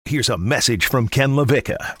here's a message from Ken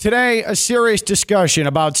LaVicka. Today, a serious discussion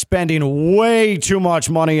about spending way too much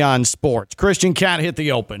money on sports. Christian Cat hit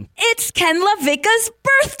the open. It's Ken LaVicka's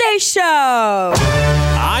birthday show.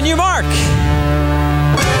 On your mark.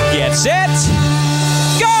 Get set.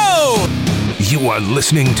 Go! You are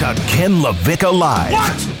listening to Ken LaVicka Live.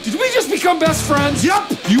 What? Did we just become best friends? Yup.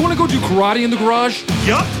 Do you want to go do karate in the garage?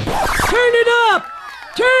 Yup. Turn it up!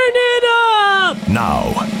 Turn it up!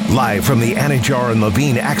 Now, live from the Anajar and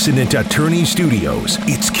Levine Accident Attorney Studios,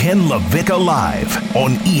 it's Ken LaVicka Live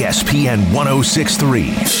on ESPN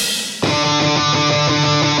 106.3.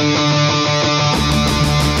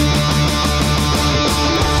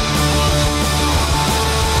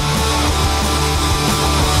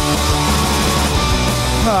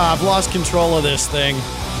 I've lost control of this thing.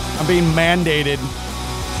 I'm being mandated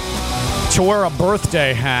to wear a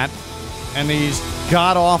birthday hat and these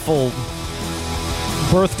god-awful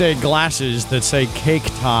birthday glasses that say cake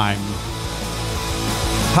time.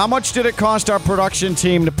 How much did it cost our production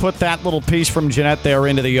team to put that little piece from Jeanette there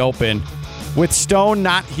into the open? With Stone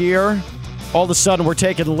not here, all of a sudden we're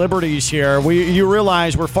taking liberties here. You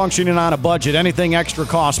realize we're functioning on a budget. Anything extra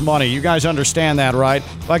costs money. You guys understand that, right?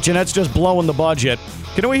 Like Jeanette's just blowing the budget.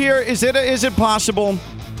 Can we hear, is it possible,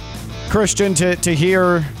 Christian, to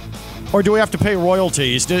hear, or do we have to pay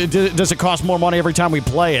royalties? Does it cost more money every time we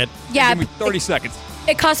play it? Yeah. Give me 30 seconds.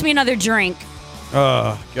 It cost me another drink.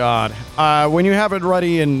 Oh, God. When you have it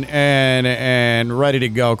ready and ready to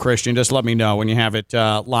go, Christian, just let me know when you have it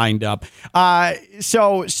lined up.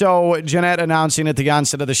 So Jeanette announcing at the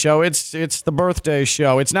onset of the show, it's the birthday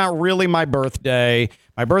show. It's not really my birthday.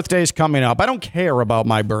 My birthday's coming up. I don't care about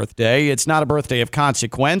my birthday. It's not a birthday of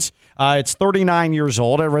consequence. It's 39 years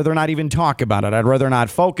old. I'd rather not even talk about it. I'd rather not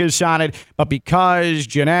focus on it. But because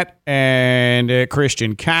Jeanette and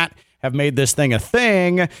Christian Cat have made this thing a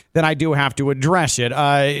thing, then I do have to address it.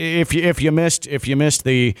 If you missed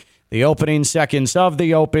the opening seconds of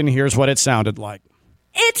the open, here's what it sounded like.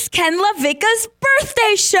 It's Ken LaVicka's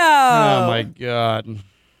birthday show. Oh my God.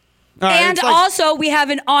 And also, we have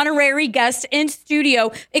an honorary guest in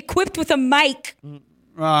studio equipped with a mic.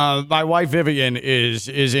 My wife Vivian is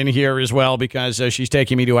in here as well because she's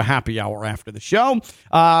taking me to a happy hour after the show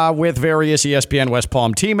with various ESPN West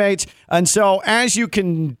Palm teammates. And so as you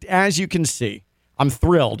can see, I'm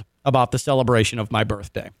thrilled about the celebration of my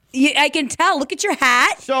birthday. I can tell. Look at your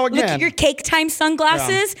hat. So again, look at your cake time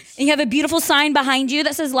sunglasses. Yeah. And you have a beautiful sign behind you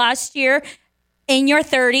that says last year in your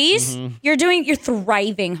 30s. Mm-hmm. You're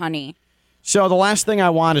thriving, honey. So the last thing I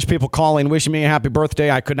want is people calling, wishing me a happy birthday.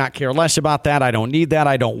 I could not care less about that. I don't need that.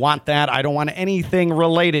 I don't want that. I don't want anything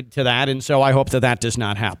related to that. And so I hope that does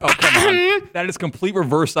not happen. Oh, come on. That is complete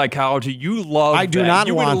reverse psychology. You love I do that. not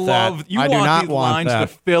you want that. I do not want that.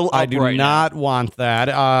 To fill up I do right not now. want that.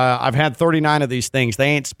 I've had 39 of these things. They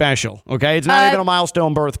ain't special. Okay? It's not even a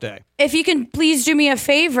milestone birthday. If you can please do me a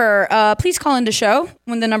favor, please call into show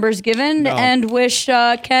when the number is given and wish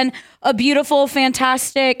Ken a beautiful,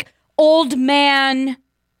 fantastic, old man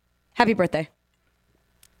happy birthday.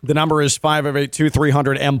 The number is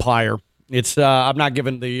 508-2300-EMPIRE. It's I'm not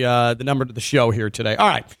giving the number to the show here today. All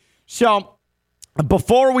right. So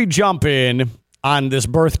before we jump in on this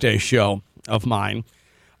birthday show of mine,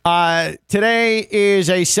 today is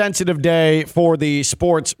a sensitive day for the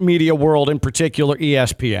sports media world, in particular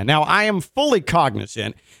ESPN. Now, I am fully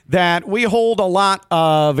cognizant that we hold a lot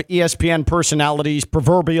of ESPN personalities'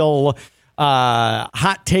 proverbial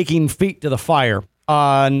hot taking feet to the fire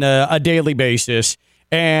on a daily basis.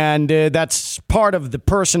 And that's part of the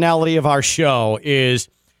personality of our show is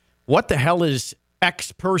what the hell is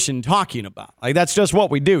X person talking about? Like, that's just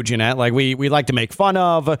what we do, Jeanette. Like, we like to make fun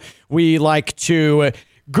of. We like to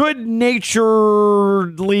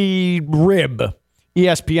good-naturedly rib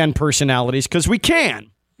ESPN personalities because we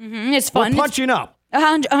can. Mm-hmm. It's fun. We're punching up.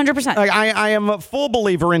 100%. Like, I am a full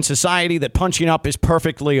believer in society that punching up is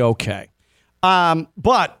perfectly okay.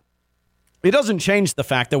 But it doesn't change the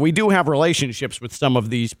fact that we do have relationships with some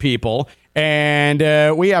of these people,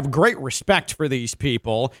 and we have great respect for these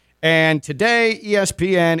people. And today,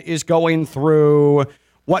 ESPN is going through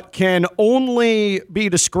what can only be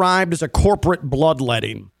described as a corporate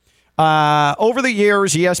bloodletting. Over the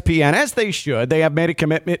years, ESPN, as they should, they have made a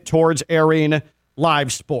commitment towards airing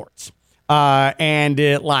live sports. And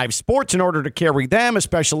live sports, in order to carry them,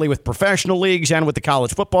 especially with professional leagues and with the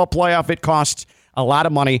college football playoff, it costs a lot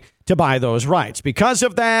of money to buy those rights. Because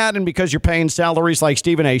of that, and because you're paying salaries like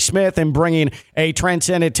Stephen A. Smith and bringing a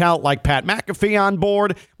transcendent talent like Pat McAfee on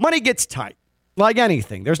board, money gets tight. Like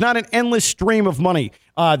anything. There's not an endless stream of money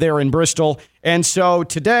there in Bristol. And so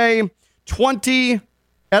today, 20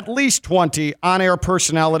 at least 20 on-air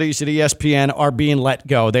personalities at ESPN are being let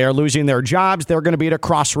go. They are losing their jobs. They're going to be at a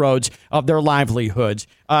crossroads of their livelihoods.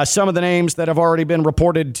 Some of the names that have already been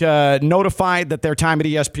reported notified that their time at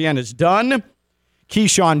ESPN is done: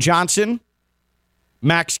 Keyshawn Johnson,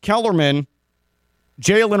 Max Kellerman,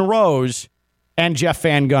 Jalen Rose, and Jeff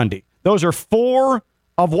Van Gundy. Those are 4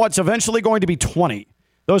 of what's eventually going to be 20.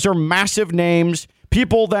 Those are massive names.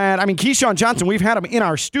 People that, Keyshawn Johnson, we've had him in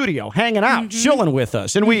our studio, hanging out, chilling with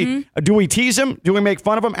us. And do we tease him? Do we make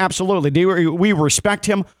fun of him? Absolutely. Do we respect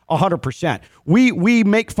him? 100%. We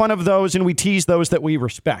make fun of those and we tease those that we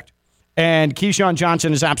respect. And Keyshawn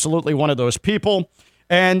Johnson is absolutely one of those people.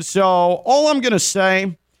 And so all I'm going to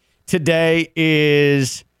say today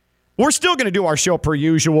is we're still going to do our show per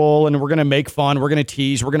usual, and we're going to make fun, we're going to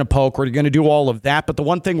tease, we're going to poke, we're going to do all of that. But the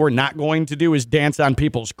one thing we're not going to do is dance on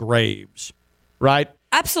people's graves. Right?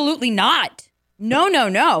 Absolutely not. No.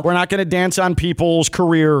 We're not going to dance on people's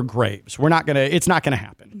career graves. It's not going to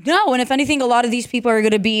happen. No, and if anything, a lot of these people are going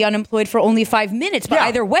to be unemployed for only 5 minutes. But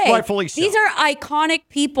either way, rightfully so. These are iconic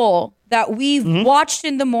people that we've watched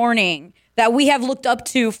in the morning, that we have looked up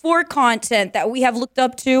to for content, that we have looked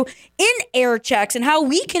up to in air checks and how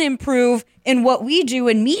we can improve in what we do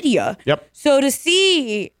in media. Yep. So to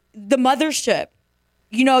see the mothership,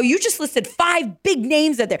 you just listed 5 big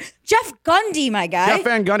names out there. Jeff Gundy, my guy. Jeff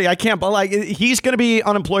Van Gundy. I can't, he's going to be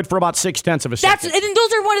unemployed for about 0.6 of a second. And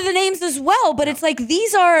those are one of the names as well. But it's like,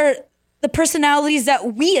 these are the personalities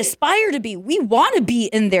that we aspire to be. We want to be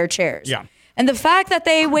in their chairs. Yeah. And the fact that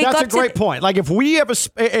they wake up to... That's a great point. Like, if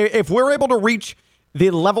we're able to reach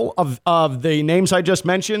the level of the names I just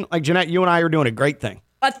mentioned, like, Jeanette, you and I are doing a great thing.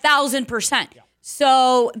 1,000%. Yeah.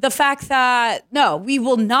 So the fact that, no, we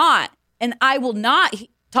will not, and I will not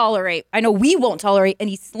tolerate, I know we won't tolerate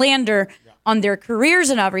any slander on their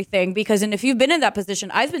careers and everything, because if you've been in that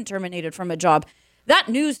position, I've been terminated from a job. That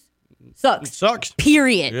news sucks. It sucks.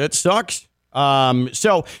 Period. It sucks.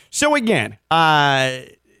 So again,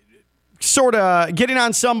 sort of getting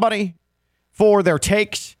on somebody for their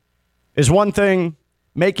takes is one thing.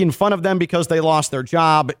 Making fun of them because they lost their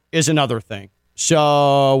job is another thing.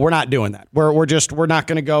 So we're not doing that. We're not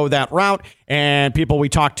going to go that route. And people we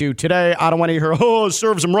talked to today, I don't want to hear,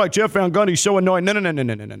 serves him right. Jeff Van Gundy's so annoying.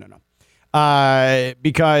 No.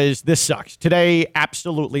 Because this sucks. Today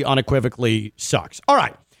absolutely unequivocally sucks. All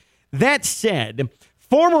right. That said,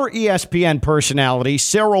 former ESPN personality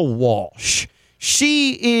Sarah Walsh,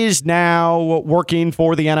 she is now working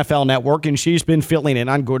for the NFL Network, and she's been filling in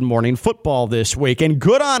on Good Morning Football this week. And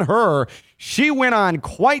good on her. She went on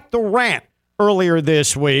quite the rant earlier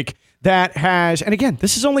this week that has, and again,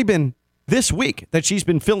 this has only been this week that she's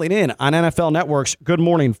been filling in on NFL Network's Good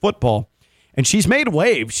Morning Football. And she's made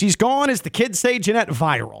waves. She's gone, as the kids say, Jeanette,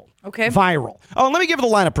 viral. Okay. Viral. Oh, let me give the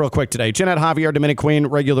lineup real quick today. Jeanette, Javier, Dominic Queen,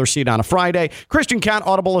 regular seat on a Friday. Christian Cat,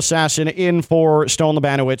 Audible Assassin, in for Stone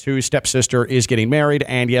Labanowitz, whose stepsister is getting married.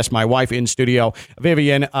 And yes, my wife in studio,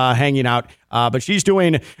 Vivian, hanging out. But she's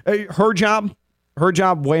doing her job. Her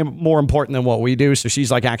job way more important than what we do. So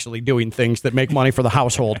she's like actually doing things that make money for the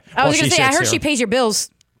household. I was going to say, I heard she pays your bills.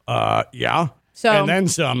 Yeah. So. And then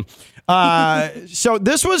some. So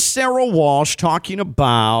this was Sarah Walsh talking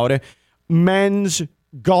about men's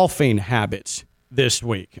golfing habits this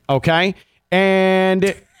week. Okay.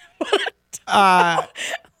 And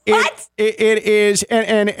What? It is.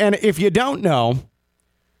 And if you don't know,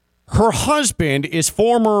 her husband is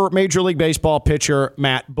former Major League Baseball pitcher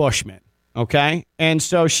Matt Bushman. Okay. And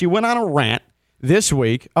so she went on a rant this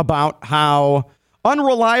week about how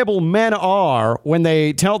unreliable men are when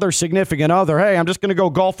they tell their significant other, hey, I'm just going to go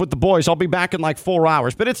golf with the boys. I'll be back in like 4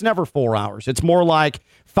 hours. But it's never 4 hours. It's more like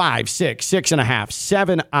 5, 6, 6.5,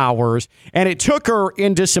 7 hours. And it took her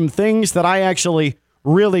into some things that I actually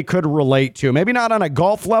really could relate to. Maybe not on a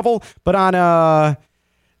golf level, but on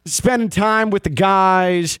spending time with the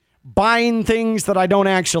guys, buying things that I don't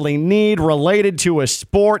actually need related to a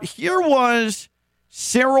sport. Here was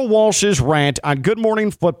Sarah Walsh's rant on Good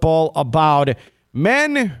Morning Football about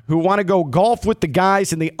men who want to go golf with the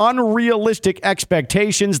guys and the unrealistic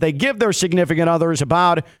expectations they give their significant others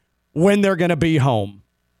about when they're going to be home.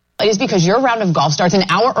 Is because your round of golf starts an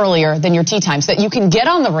hour earlier than your tee time so that you can get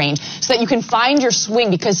on the range, so that you can find your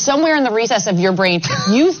swing, because somewhere in the recess of your brain,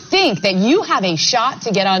 you think that you have a shot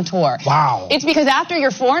to get on tour. Wow. It's because after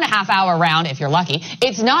your 4.5 hour round, if you're lucky,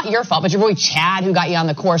 it's not your fault, but your boy Chad, who got you on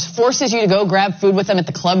the course, forces you to go grab food with them at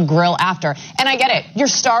the club grill after. And I get it. You're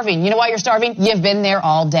starving. You know why you're starving? You've been there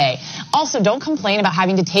all day. Also, don't complain about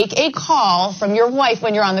having to take a call from your wife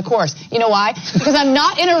when you're on the course. You know why? Because I'm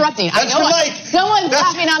not interrupting. I know someone's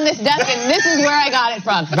laughing on this this desk, and this is where I got it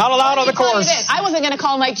from. Not allowed on the course. I wasn't going to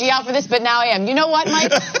call Mike G out for this, but now I am. You know what,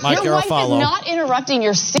 Mike? Mike Your wife is Garofalo. not interrupting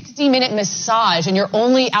your 60-minute massage and your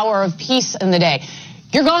only hour of peace in the day.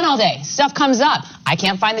 You're gone all day. Stuff comes up. I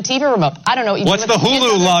can't find the TV remote. I don't know what you What's do with the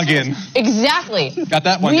Hulu login? Exactly. Got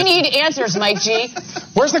that one. We need answers, Mike G.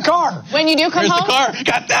 Where's the car? When you do come Where's home. the car?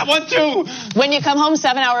 Got that one too. When you come home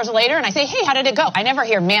 7 hours later and I say, hey, how did it go? I never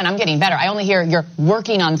hear, man, I'm getting better. I only hear you're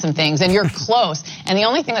working on some things and you're close. And the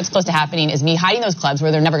only thing that's close to happening is me hiding those clubs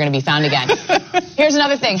where they're never going to be found again. Here's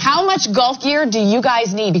another thing. How much golf gear do you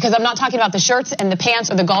guys need? Because I'm not talking about the shirts and the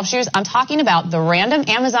pants or the golf shoes. I'm talking about the random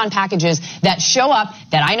Amazon packages that show up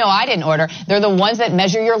that I know I didn't order. They're the ones that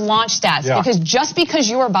measure your launch stats. Yeah. Because just because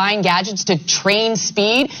you are buying gadgets to train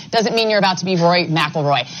speed doesn't mean you're about to be Roy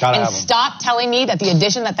McIlroy. Gotta And have 'em. stop telling me that the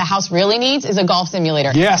addition that the house really needs is a golf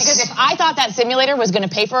simulator. Yes. Because if I thought that simulator was going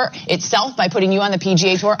to pay for itself by putting you on the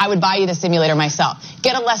PGA Tour, I would buy you the simulator myself.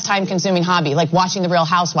 Get a less time-consuming hobby, like watching The Real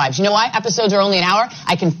Housewives. You know why? Episodes are only an hour.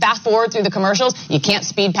 I can fast forward through the commercials. You can't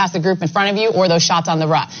speed past the group in front of you or those shots on the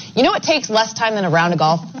rough. You know what takes less time than a round of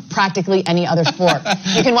golf? Practically any other sport.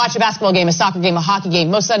 You can watch a basketball game, a soccer game, a hockey game,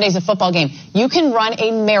 most Sundays a football game. You can run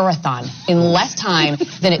a marathon in less time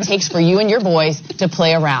than it takes for you and your boys to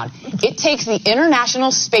play around. It takes the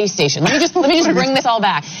International Space Station. Let me just bring this all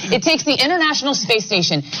back. It takes the International Space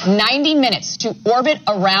Station 90 minutes to orbit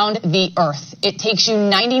around the Earth. It takes you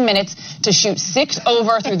 90 minutes to shoot 6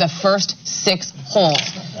 over through the first 6 holes.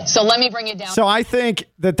 So let me bring it down. So I think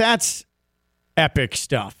that's epic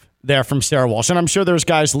stuff there from Sarah Walsh. And I'm sure there's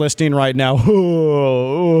guys listening right now.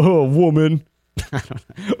 Woman.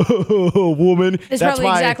 Woman. It's probably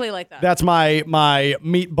exactly like that. That's my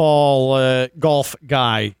meatball golf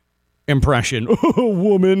guy impression.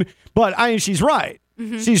 Woman. But I mean, she's right.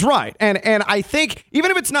 Mm-hmm. She's right. And I think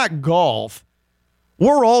even if it's not golf,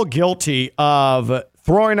 we're all guilty of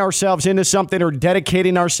throwing ourselves into something or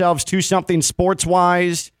dedicating ourselves to something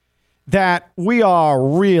sports-wise that we are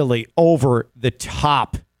really over the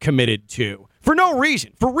top committed to for no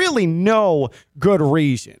reason, for really no good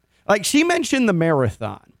reason. Like she mentioned the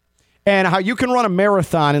marathon and how you can run a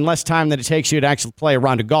marathon in less time than it takes you to actually play a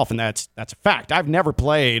round of golf. And that's a fact. I've never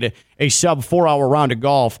played a sub 4-hour round of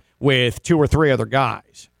golf with 2 or 3 other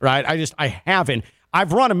guys, right? I haven't.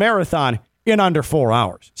 I've run a marathon in under 4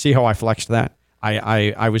 hours. See how I flexed that?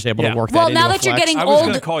 I was able to work that into now a that you're flex. getting I was old,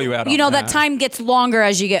 gonna call you out on you know that. that time gets longer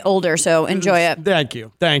as you get older, so enjoy it. Thank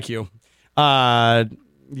you.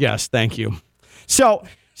 Yes, thank you. So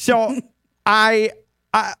I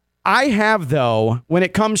have, though, when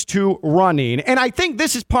it comes to running, and I think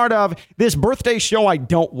this is part of this birthday show I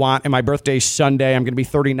don't want, and my birthday's Sunday. I'm going to be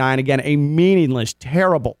 39 again, a meaningless,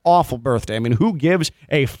 terrible, awful birthday. I mean, who gives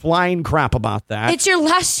a flying crap about that? It's your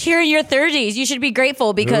last year in your 30s. You should be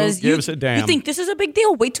grateful because Who gives a damn? You think this is a big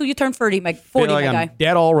deal. Wait till you turn 40, feel 40, like my I'm guy.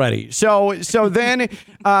 dead already. So then,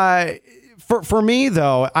 for me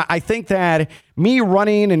though, I think that me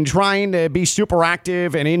running and trying to be super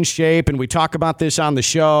active and in shape, and we talk about this on the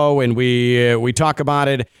show, and we talk about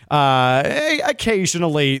it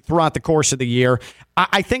occasionally throughout the course of the year.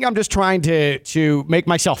 I think I'm just trying to make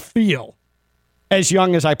myself feel as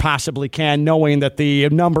young as I possibly can, knowing that the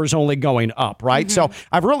number's only going up, right? Mm-hmm. So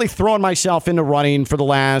I've really thrown myself into running for the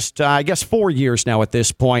last, 4 years now at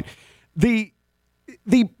this point. The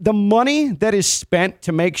money that is spent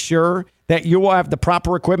to make sure that you will have the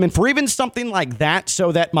proper equipment for even something like that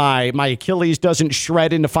so that my Achilles doesn't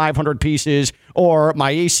shred into 500 pieces or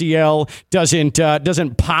my ACL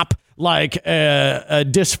doesn't pop like a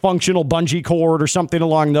dysfunctional bungee cord or something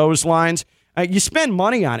along those lines. You spend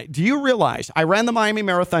money on it. Do you realize I ran the Miami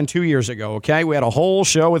Marathon 2 years ago, okay? We had a whole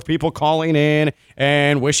show with people calling in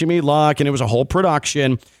and wishing me luck, and it was a whole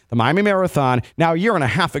production. The Miami Marathon, now a year and a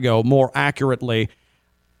half ago, more accurately,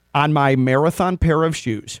 on my marathon pair of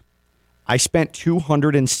shoes, I spent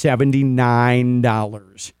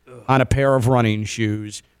 $279 on a pair of running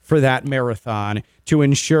shoes for that marathon to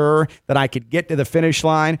ensure that I could get to the finish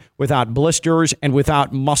line without blisters and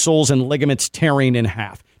without muscles and ligaments tearing in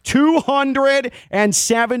half.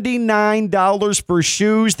 $279 for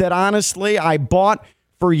shoes that honestly I bought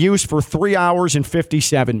for use for 3 hours and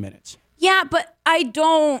 57 minutes. Yeah, but I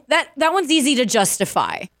don't. That one's easy to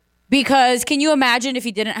justify because can you imagine if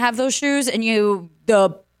you didn't have those shoes and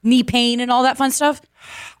the knee pain and all that fun stuff?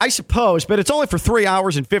 I suppose, but it's only for 3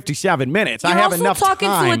 hours and 57 minutes. You're I have also enough talking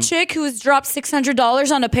time. to a chick who's dropped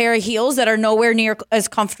 $600 on a pair of heels that are nowhere near as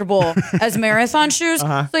comfortable as marathon shoes.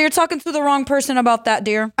 So you're talking to the wrong person about that,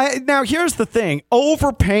 dear. Now, here's the thing.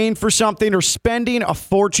 Overpaying for something or spending a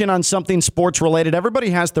fortune on something sports-related, everybody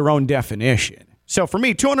has their own definition. So for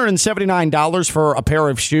me, $279 for a pair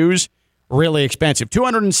of shoes really expensive.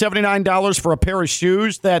 $279 for a pair of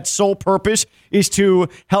shoes that sole purpose is to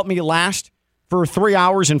help me last for 3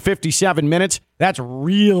 hours and 57 minutes. That's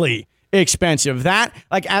really expensive. That,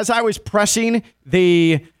 like, as I was pressing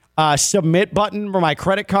the submit button for my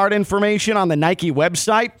credit card information on the Nike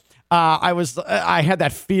website, I had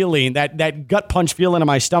that feeling, that gut punch feeling in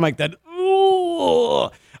my stomach that, ooh.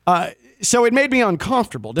 So it made me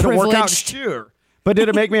uncomfortable. Did it work out? Sure. But did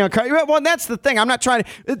it make me uncomfortable? Well, that's the thing. I'm not trying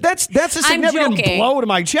to. That's a significant blow to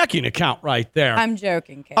my checking account right there. I'm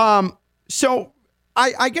joking, Kate. So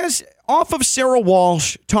I guess off of Sarah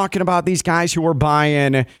Walsh talking about these guys who are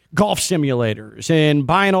buying golf simulators and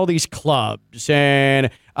buying all these clubs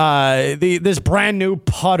and this brand new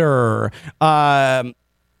putter.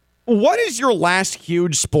 What is your last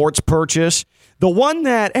huge sports purchase? The one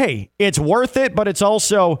that, hey, it's worth it, but it's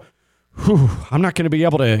also, I'm not going to be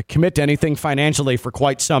able to commit to anything financially for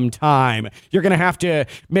quite some time. You're going to have to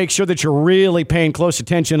make sure that you're really paying close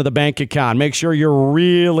attention to the bank account. Make sure you're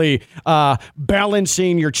really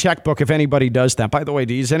balancing your checkbook if anybody does that. By the way,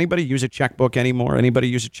 does anybody use a checkbook anymore? Anybody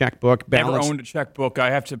use a checkbook? Never owned a checkbook. I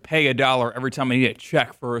have to pay $1 every time I need a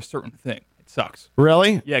check for a certain thing. It sucks.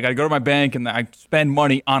 Really? Yeah, I got to go to my bank and I spend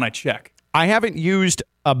money on a check. I haven't used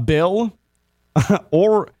a bill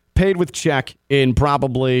or paid with check in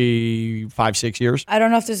probably 5-6 years. I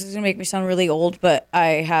don't know if this is going to make me sound really old, but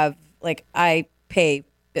I pay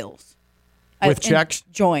bills. With checks?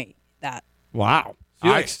 Enjoy that. Wow.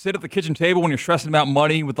 So you sit at the kitchen table when you're stressing about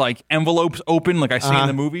money with like envelopes open like I see in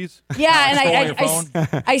the movies? Yeah, and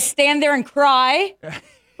I stand there and cry,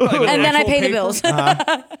 and then I pay the bills.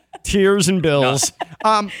 Tears and bills.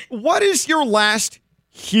 What is your last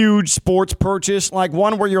huge sports purchase? Like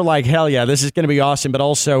one where you're like, hell yeah, this is going to be awesome, but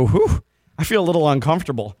also, I feel a little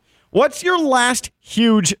uncomfortable. What's your last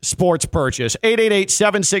huge sports purchase?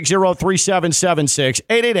 888-760-3776.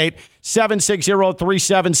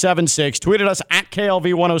 888-760-3776. Tweet at us at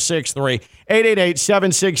KLV1063.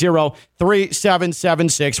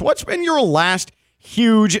 888-760-3776. What's been your last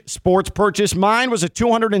huge sports purchase? Mine was a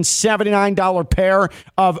 $279 pair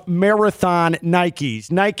of Marathon Nikes.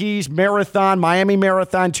 Nikes Marathon, Miami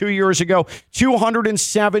Marathon 2 years ago,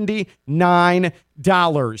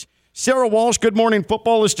 $279. Sarah Walsh, Good Morning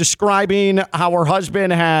Football, is describing how her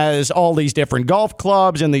husband has all these different golf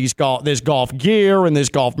clubs and this golf gear and this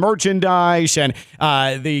golf merchandise and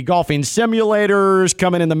the golfing simulators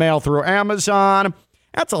coming in the mail through Amazon.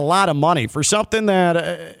 That's a lot of money for something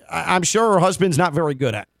that I'm sure her husband's not very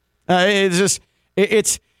good at. It's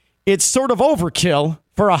sort of overkill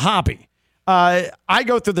for a hobby. I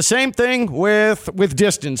go through the same thing with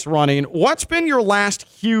distance running. What's been your last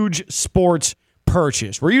huge sports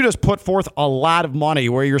purchase where you just put forth a lot of money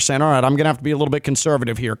where you're saying, all right, I'm going to have to be a little bit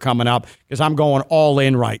conservative here coming up because I'm going all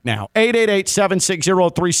in right now?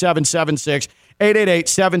 888-760-3776.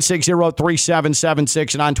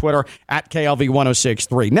 888-760-3776 and on Twitter at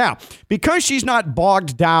KLV1063. Now, because she's not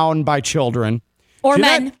bogged down by children or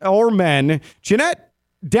men, Jeanette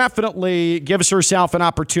definitely gives herself an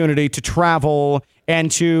opportunity to travel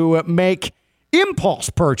and to make impulse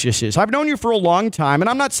purchases. I've known you for a long time, and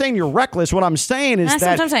I'm not saying you're reckless. What I'm saying is that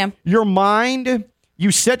sometimes I am. Your mind,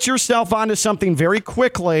 you set yourself onto something very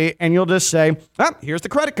quickly, and you'll just say, here's the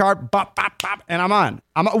credit card, bop, bop, bop, and I'm on.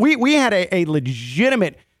 We had a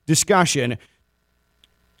legitimate discussion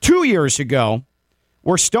 2 years ago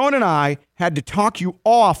where Stone and I had to talk you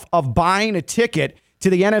off of buying a ticket to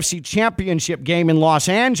the NFC Championship game in Los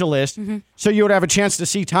Angeles so you would have a chance to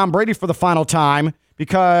see Tom Brady for the final time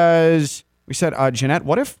because we said, Jeanette,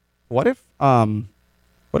 what if the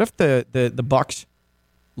Bucs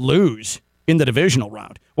lose in the divisional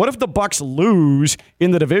round? What if the Bucs lose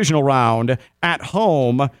in the divisional round at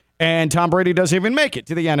home and Tom Brady doesn't even make it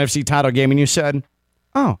to the NFC title game? And you said,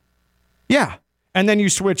 oh, yeah. And then you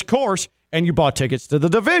switched course and you bought tickets to the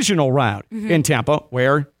divisional round in Tampa,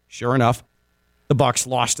 where, sure enough, the Bucs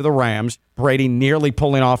lost to the Rams. Brady nearly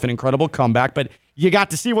pulling off an incredible comeback, but you got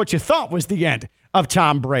to see what you thought was the end of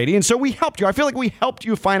Tom Brady. And so we helped you. I feel like we helped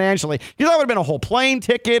you financially. Because that would have been a whole plane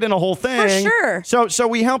ticket and a whole thing. For sure. So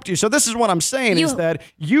we helped you. So this is what I'm saying is that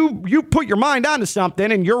you put your mind onto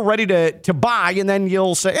something and you're ready to buy, and then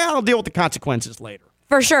you'll say, I'll deal with the consequences later.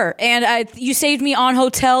 For sure. And you saved me on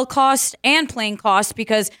hotel costs and plane costs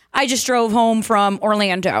because I just drove home from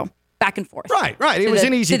Orlando. Back and forth. Right. It was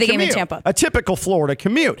an easy to the commute. game in Tampa. A typical Florida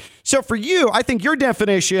commute. So for you, I think your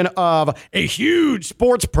definition of a huge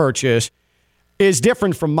sports purchase is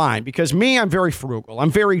different from mine because me, I'm very frugal. I'm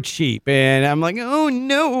very cheap. And I'm like, oh,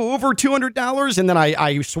 no, over $200. And then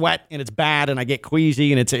I sweat and it's bad and I get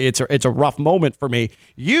queasy and it's a rough moment for me.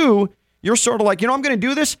 You you're sort of like, I'm going to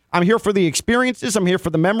do this. I'm here for the experiences. I'm here for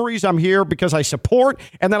the memories. I'm here because I support,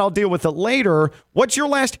 and then I'll deal with it later. What's your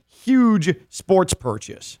last huge sports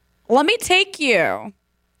purchase? Let me take you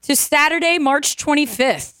to Saturday, March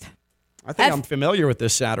 25th. I think I'm familiar with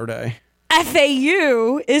this Saturday.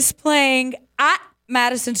 FAU is playing at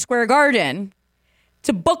Madison Square Garden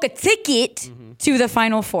to book a ticket to the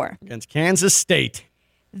Final Four. Against Kansas State.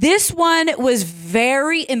 This one was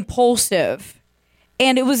very impulsive,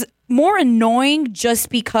 and it was more annoying just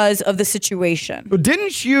because of the situation.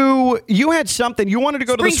 Didn't you had something, you wanted to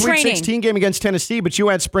go to the Spring Sweet training. 16 game against Tennessee, but you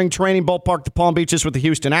had spring training, ballpark, the Palm Beaches with the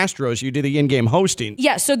Houston Astros. You did the in-game hosting.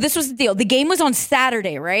 Yeah, so this was the deal. The game was on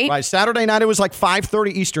Saturday, right? Right, Saturday night, it was like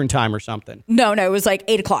 5:30 Eastern time or something. No, it was like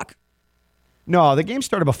 8 o'clock. No, the game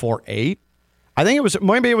started before 8. I think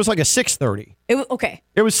maybe it was like a 6:30. Okay.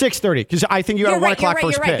 It was 6:30 because I think you had a 1 o'clock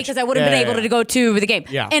first You're pitch. right, because I would have been able to go to the game.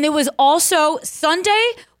 Yeah. And it was also,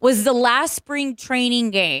 Sunday was the last spring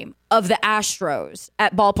training game of the Astros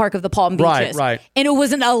at Ballpark of the Palm Beaches. Right. And it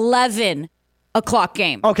was an 11 o'clock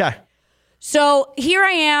game. Okay. So here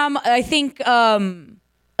I am. I think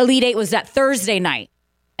Elite Eight was that Thursday night.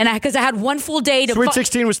 And because I had one full day to... Sweet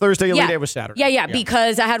 16 was Thursday, Elite Eight was Saturday. Yeah,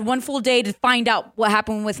 because I had one full day to find out what's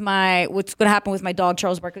going to happen with my dog,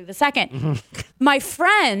 Charles Barkley II. My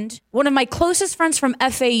friend, one of my closest friends from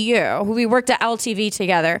FAU, who we worked at LTV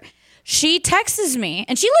together, she texts me,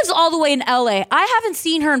 and she lives all the way in LA. I haven't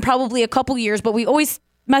seen her in probably a couple years, but we always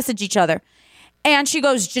message each other. And she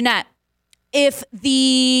goes, Jeanette, if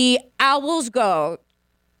the Owls go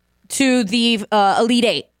to the Elite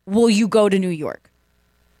Eight, will you go to New York?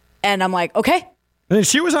 And I'm like, okay. And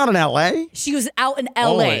she was out in L.A.? She was out in LA.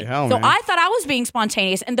 Holy hell, so man. I thought I was being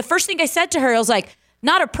spontaneous. And the first thing I said to her, I was like,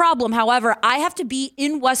 not a problem. However, I have to be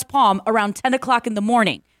in West Palm around 10 o'clock in the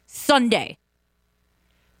morning, Sunday.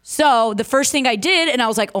 So the first thing I did, and I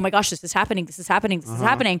was like, oh my gosh, this is happening.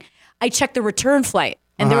 I checked the return flight.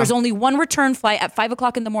 And there was only one return flight at 5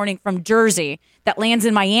 o'clock in the morning from Jersey that lands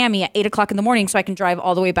in Miami at 8 o'clock in the morning, so I can drive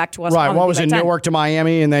all the way back to West Palm. Right, what was it, Newark to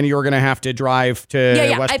Miami, and then you were going to have to drive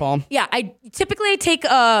to West Palm? I typically take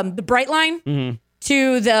the Brightline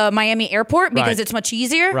to the Miami airport because it's much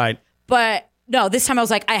easier. Right. But no, this time I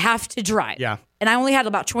was like, I have to drive. Yeah. And I only had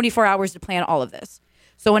about 24 hours to plan all of this.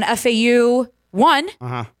 So when FAU won,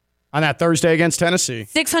 On that Thursday against Tennessee.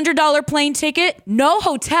 $600 plane ticket, no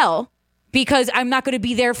hotel, because I'm not going to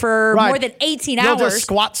be there for more than 18 You'll hours. just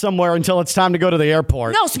squat somewhere until it's time to go to the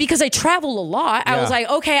airport. No, it's because I travel a lot. I Yeah. was like,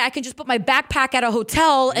 okay, I can just put my backpack at a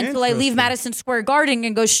hotel until I leave Interesting. Madison Square Garden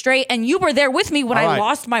and go straight. And you were there with me when I right.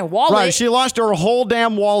 lost my wallet. Right, she lost her whole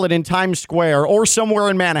damn wallet in Times Square or somewhere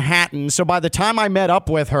in Manhattan. So by the time I met up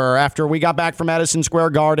with her after we got back from Madison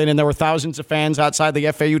Square Garden and there were thousands of fans outside the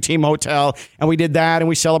FAU team hotel, and we did that and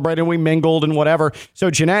we celebrated and we mingled and whatever. So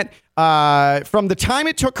Jeanette, from the time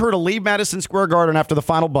it took her to leave Madison Square Garden after the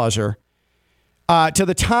final buzzer to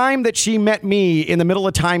the time that she met me in the middle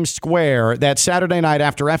of Times Square that Saturday night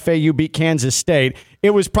after FAU beat Kansas State,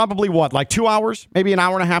 it was probably like 2 hours? Maybe an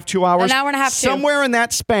hour and a half, 2 hours? An hour and a half, too. Somewhere in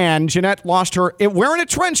that span, Jeanette lost her, wearing a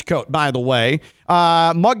trench coat, by the way,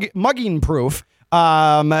 mugging proof.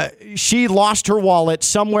 She lost her wallet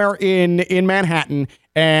somewhere in Manhattan,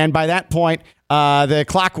 and by that point, the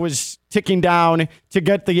clock was ticking down to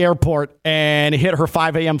get the airport and hit her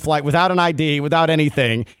 5 a.m. flight without an ID, without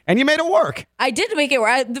anything, and you made it work. I did make it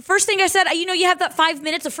work. The first thing I said, you have that 5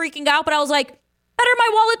 minutes of freaking out, but I was like, better my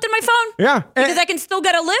wallet than my phone. Yeah. Because I can still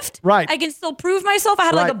get a lift. Right. I can still prove myself. I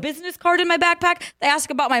had like Right. a business card in my backpack. They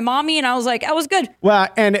asked about my mommy, and I was like, I was good. Well,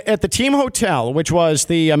 and at the team hotel, which was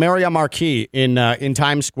the Marriott Marquis in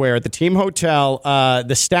Times Square, the team hotel,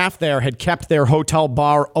 the staff there had kept their hotel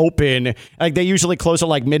bar open. Like they usually close at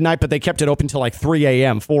like midnight, but they kept it open till like 3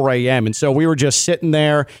 a.m., 4 a.m. And so we were just sitting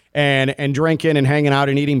there and drinking and hanging out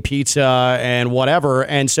and eating pizza and whatever.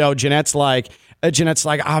 And so Jeanette's like,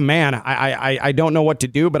 oh man, I don't know what to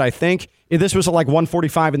do, but I think this was like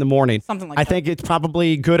 1:45 in the morning. Something like I that. think it's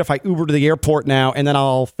probably good if I Uber to the airport now, and then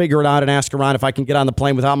I'll figure it out and ask around if I can get on the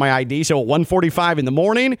plane without my ID. So at 1:45 in the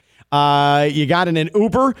morning, you got in an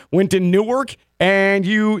Uber, went to Newark, and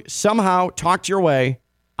you somehow talked your way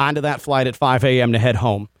onto that flight at 5 a.m. to head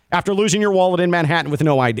home after losing your wallet in Manhattan with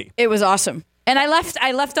no ID. It was awesome. And I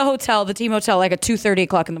left the hotel, the team hotel, like at 2:30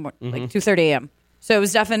 o'clock in the morning, like 2:30 a.m. So it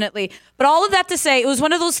was definitely, but all of that to say, it was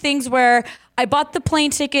one of those things where I bought the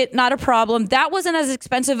plane ticket, not a problem. That wasn't as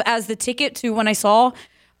expensive as the ticket to when I saw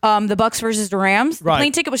the Bucks versus the Rams. The Right.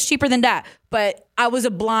 plane ticket was cheaper than that, but I was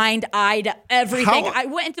a blind eye to everything. How- I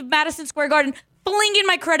went into Madison Square Garden, flinging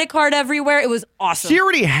my credit card everywhere. It was awesome. She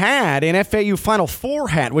already had an FAU Final Four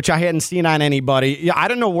hat, which I hadn't seen on anybody. Yeah, I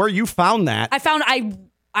don't know where you found that. I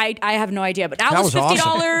I have no idea, but that was was $50.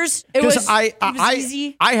 awesome. It was I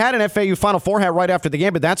easy. had an FAU Final Four hat right after the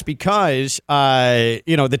game, but that's because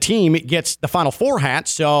the team gets the Final Four hat.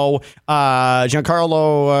 So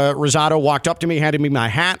Giancarlo Rosado walked up to me, handed me my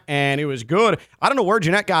hat, and it was good. I don't know where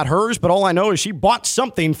Jeanette got hers, but all I know is she bought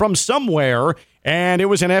something from somewhere. And it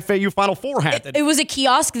was an FAU Final Four hat. It was a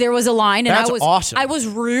kiosk. There was a line, and That's awesome. I was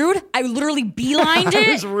rude. I literally beelined it.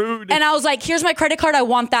 I was rude. And I was like, "Here's my credit card. I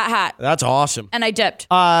want that hat." That's awesome. And I dipped.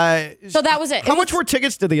 So that was it. How much were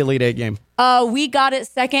tickets to the Elite Eight game? We got it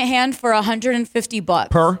secondhand for $150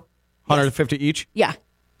 Per 150 each. Yeah.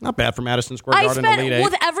 Not bad for Madison Square I Garden spent Elite Eight.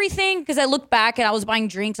 with everything because I looked back and I was buying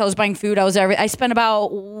drinks, I was buying food, I spent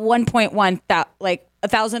about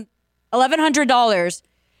 $1,100.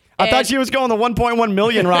 I thought she was going the 1.1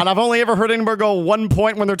 million round. I've only ever heard anybody go 1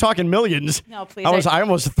 point when they're talking millions. No, please. I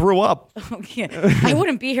almost threw up. I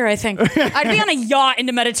wouldn't be here, I think. I'd be on a yacht in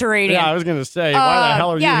the Mediterranean. Yeah, I was going to say, why the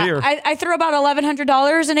hell are you here? I threw about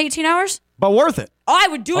 $1,100 in 18 hours. But worth it. Oh, I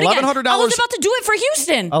would do it again. $1,100. I was about to do it for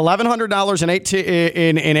Houston. $1,100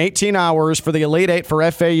 in 18 hours for the Elite Eight for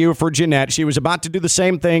FAU for Jeanette. She was about to do the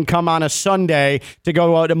same thing, come on a Sunday to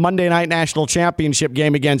go to Monday Night National Championship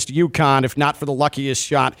game against UConn, if not for the luckiest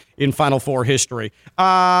shot in Final Four history.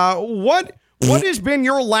 What has been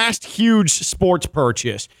your last huge sports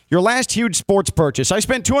purchase? Your last huge sports purchase. I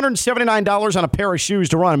spent $279 on a pair of shoes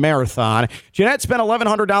to run a marathon. Jeanette spent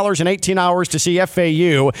 $1,100 in 18 hours to see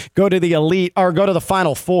FAU go to the Elite or go to the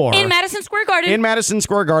Final Four. In Madison Square Garden. In Madison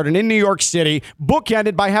Square Garden in New York City,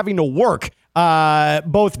 bookended by having to work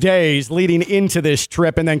both days leading into this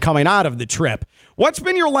trip and then coming out of the trip. What's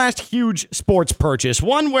been your last huge sports purchase?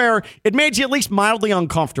 One where it made you at least mildly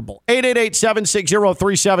uncomfortable.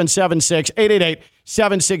 888-760-3776.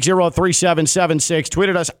 888-760-3776.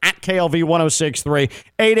 Tweeted us at KLV1063.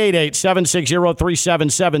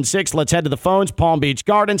 888-760-3776. Let's head to the phones. Palm Beach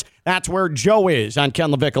Gardens. That's where Joe is on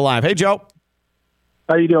Ken LaVicka Live. Hey, Joe.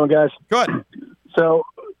 How you doing, guys? Good. So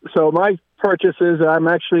my purchases, I'm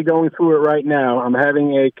actually going through it right now. I'm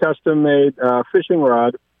having a custom-made fishing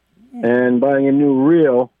rod and buying a new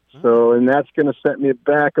reel. And that's going to set me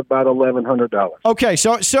back about $1,100. Okay,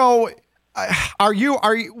 so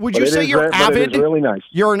would you say you're avid? It is really nice.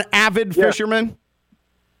 You're an avid fisherman?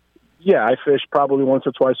 Yeah, I fish probably once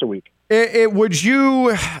or twice a week. Would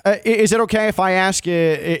you? Is it okay if I ask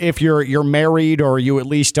if you're married or you at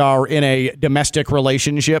least are in a domestic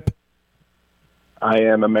relationship? I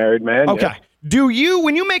am a married man. Okay. Yes. Do you,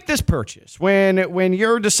 when you make this purchase, when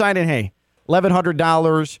you're deciding, hey,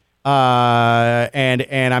 $1,100,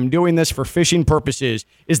 and I'm doing this for fishing purposes,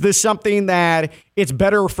 is this something that it's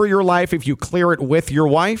better for your life if you clear it with your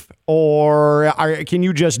wife, or can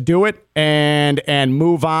you just do it and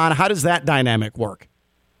move on? How does that dynamic work?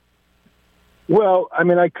 Well, I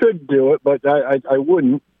mean, I could do it, but I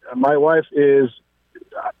wouldn't. My wife is.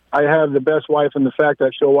 I have the best wife in the fact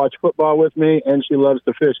that she'll watch football with me, and she loves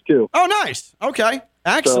to fish too. Oh, nice. Okay,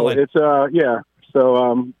 excellent. So it's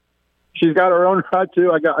So she's got her own rod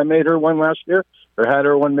too. I made her one last year, or had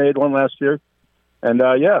her one made one last year, and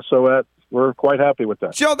so we're quite happy with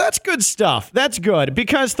that. Joe, that's good stuff. That's good,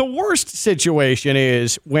 because the worst situation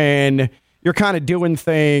is when you're kind of doing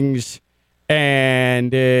things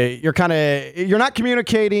and you're not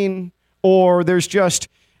communicating, or there's just.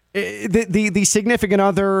 The significant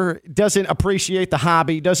other doesn't appreciate the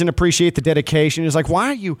hobby, doesn't appreciate the dedication. It's like, why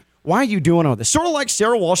are you doing all this? Sort of like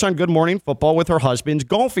Sarah Walsh on Good Morning Football with her husband's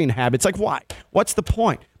golfing habits. Like, why? What's the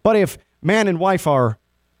point? But if man and wife are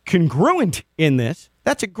congruent in this,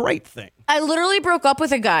 that's a great thing. I literally broke up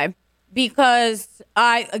with a guy because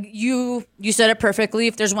you said it perfectly.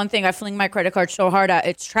 If there's one thing I fling my credit card so hard at,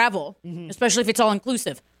 it's travel, especially if it's all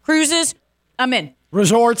inclusive. Cruises, I'm in.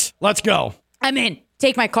 Resorts, let's go. I'm in.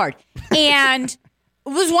 Take my card. And it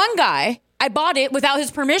was one guy. I bought it without his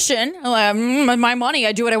permission. I'm like, my money.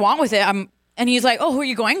 I do what I want with it. And he's like, "Oh, who are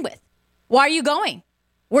you going with? Why are you going?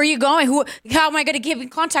 Where are you going? How am I going to get in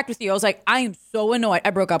contact with you?" I was like, I am so annoyed. I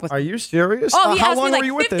broke up with him. Are you serious? Oh, he how asked long me like were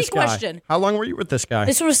you with 50 this guy? questions. How long were you with this guy?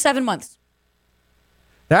 This was 7 months.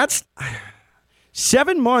 That's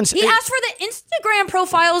 7 months. He asked for the Instagram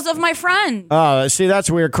profiles of my friends. See, that's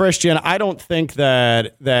weird, Christian. I don't think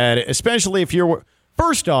that especially if you're.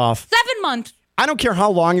 First off, 7 months. I don't care how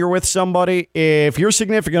long you're with somebody. If your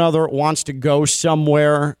significant other wants to go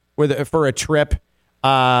somewhere for a trip,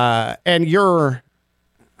 and you're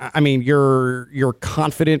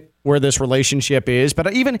confident where this relationship is,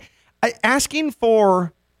 but even asking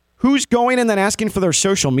for who's going and then asking for their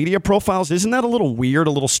social media profiles? Isn't that a little weird,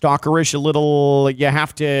 a little stalkerish, a little, you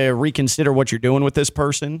have to reconsider what you're doing with this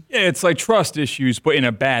person? Yeah, it's like trust issues, but in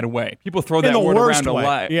a bad way. People throw that word around a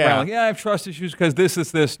lot. Yeah. Like, I have trust issues because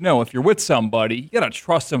this. No, if you're with somebody, you got to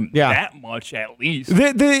trust them that much at least.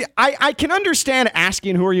 I can understand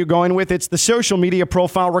asking who are you going with. It's the social media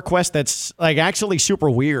profile request that's like actually super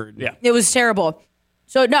weird. Yeah. It was terrible.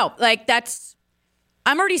 So no, like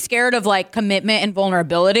I'm already scared of like commitment and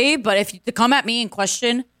vulnerability, but if you to come at me and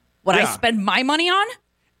question what I spend my money on.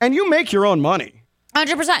 And you make your own money.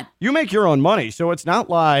 100%. You make your own money, so it's not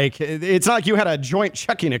like you had a joint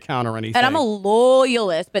checking account or anything. And I'm a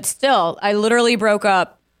loyalist, but still, I literally broke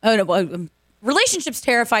up. Oh no, relationships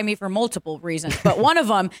terrify me for multiple reasons, but one of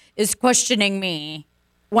them is questioning me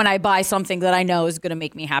when I buy something that I know is going to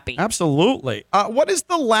make me happy. Absolutely. What is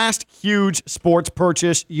the last huge sports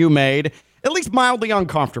purchase you made? At least mildly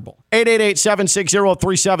uncomfortable.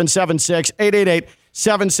 888-760-3776.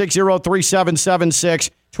 888-760-3776.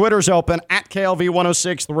 Twitter's open at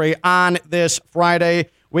KLV1063 on this Friday.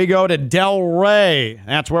 We go to Delray.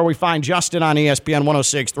 That's where we find Justin on ESPN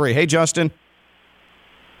 1063. Hey, Justin.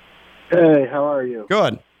 Hey, how are you?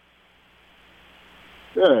 Good.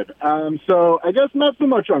 Good. So I guess not so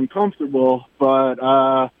much uncomfortable, but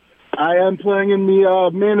I am playing in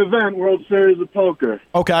the main event World Series of Poker.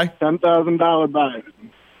 Okay. $10,000 buy.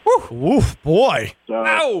 Oof, boy.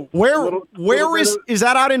 So Where is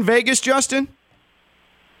that out in Vegas, Justin?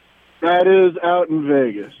 That is out in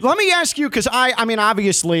Vegas. Let me ask you, because I mean,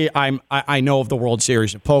 obviously, I know of the World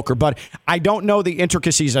Series of Poker, but I don't know the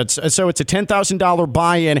intricacies. So it's a $10,000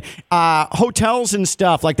 buy-in, hotels and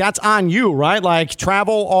stuff like that's on you, right? Like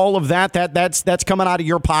travel, all of that's coming out of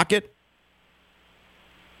your pocket.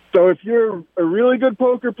 So if you're a really good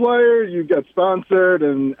poker player, you get sponsored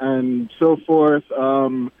and so forth.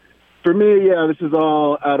 For me, yeah, this is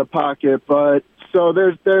all out of pocket. But so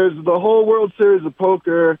there's the whole World Series of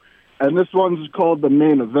Poker. And this one's called the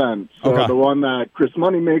main event. So the one that Chris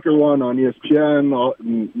Moneymaker won on ESPN,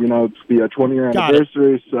 it's the 20-year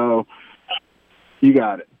anniversary. So you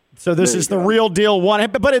got it. So this is the real deal one,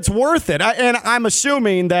 but it's worth it. And I'm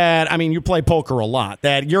assuming that, I mean, you play poker a lot,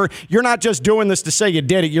 that you're not just doing this to say you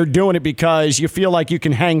did it. You're doing it because you feel like you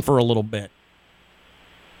can hang for a little bit.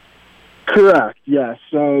 Correct, yes.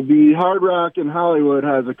 So the Hard Rock in Hollywood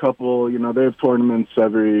has a couple, they have tournaments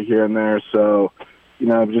every here and there. So,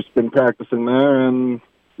 I've just been practicing there and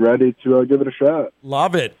ready to give it a shot.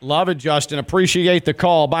 Love it, Justin. Appreciate the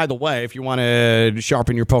call. By the way, if you want to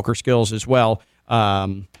sharpen your poker skills as well,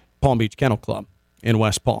 Palm Beach Kennel Club in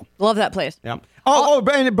West Palm. Love that place. Yeah.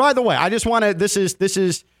 And by the way, I just want to. This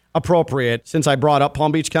is appropriate since I brought up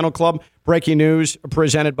Palm Beach Kennel Club. Breaking news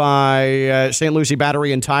presented by St. Lucie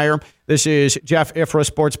Battery and Tire. This is Jeff Ifrah,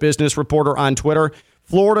 sports business reporter on Twitter.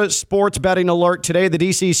 Florida sports betting alert. Today, the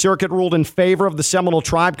D.C. Circuit ruled in favor of the Seminole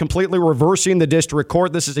Tribe, completely reversing the district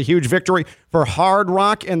court. This is a huge victory for Hard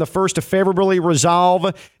Rock and the first to favorably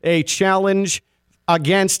resolve a challenge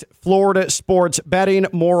against Florida sports betting.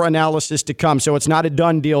 More analysis to come. So it's not a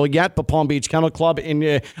done deal yet, but Palm Beach Kennel Club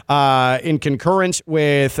in concurrence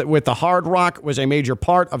with the Hard Rock was a major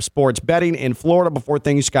part of sports betting in Florida before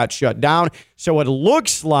things got shut down. So it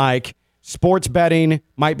looks like sports betting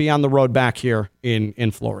might be on the road back here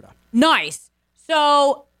in Florida. Nice.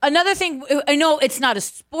 So another thing, I know it's not a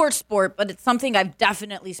sport, but it's something I've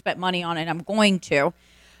definitely spent money on and I'm going to.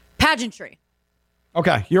 Pageantry.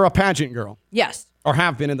 Okay, you're a pageant girl. Yes. Or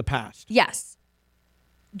have been in the past. Yes.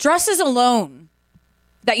 Dresses alone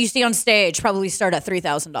that you see on stage probably start at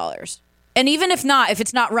 $3,000. And even if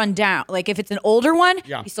it's not run down, like if it's an older one,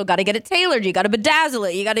 you still got to get it tailored. You got to bedazzle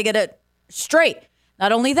it. You got to get it straight.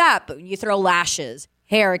 Not only that, but you throw lashes,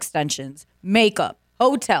 hair extensions, makeup,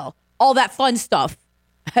 hotel, all that fun stuff.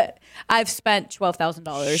 I've spent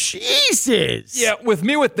 $12,000. Jesus. Yeah, with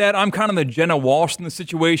that, I'm kind of the Jenna Walsh in the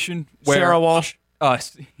situation. Where, Sarah Walsh.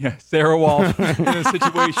 Sarah Walsh in the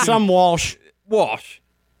situation. Some Walsh.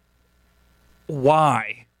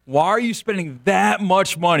 Why? Why are you spending that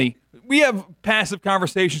much money? We have passive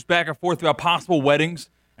conversations back and forth about possible weddings.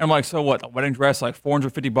 And I'm like, so what? A wedding dress, like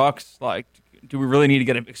 $450? Like, do we really need to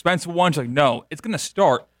get an expensive one? She's like, no, it's going to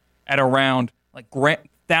start at around like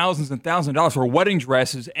thousands and thousands of dollars for wedding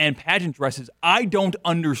dresses and pageant dresses. I don't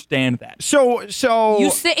understand that. So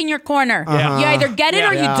you sit in your corner. You either get it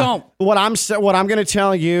or you don't. What I'm going to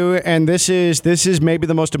tell you, and this is maybe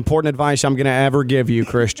the most important advice I'm going to ever give you,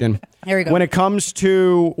 Christian. Here we go. When it comes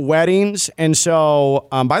to weddings, and so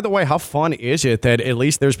by the way, how fun is it that at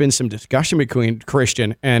least there's been some discussion between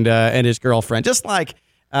Christian and his girlfriend, just like.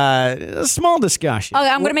 a small discussion. Okay,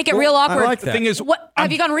 I'm going to make it real awkward. I like that. The thing is, What?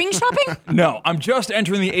 Have you gone ring shopping? no, I'm just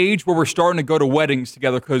entering the age where we're starting to go to weddings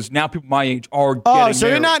together because now people my age are getting Oh, so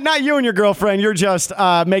married. you're not you and your girlfriend. You're just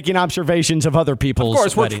making observations of other people's Of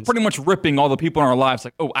course, weddings. we're pretty much ripping all the people in our lives.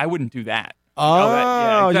 Like, oh, I wouldn't do that. Oh,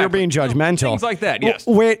 Yeah, you're exactly. being judgmental. Things like that, yes.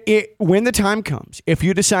 When the time comes, if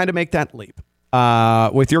you decide to make that leap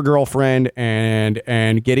with your girlfriend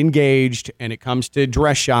and get engaged, and it comes to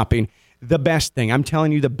dress shopping, the best thing, I'm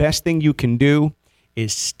telling you, the best thing you can do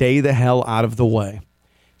is stay the hell out of the way.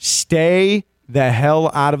 Stay the hell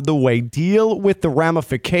out of the way. Deal with the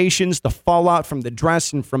ramifications, the fallout from the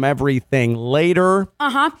dress and from everything later.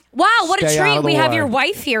 Wow, what Stay a out treat. of the We have way. your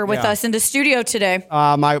wife here with Yeah. us in the studio today.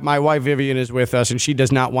 My wife Vivian is with us, and she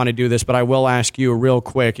does not want to do this, but I will ask you real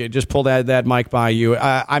quick. Just pull that mic by you.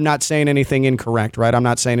 I'm not saying anything incorrect, right? I'm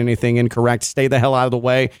not saying anything incorrect. Stay the hell out of the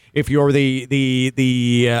way. If you're the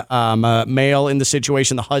male in the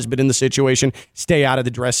situation, the husband in the situation, stay out of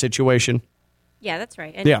the dress situation. Yeah, that's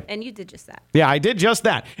right. And, Yeah. and you did just that. Yeah, I did just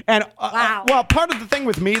that. And Wow. well, part of the thing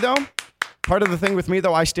with me, though,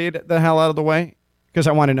 I stayed the hell out of the way because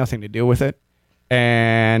I wanted nothing to do with it.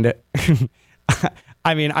 And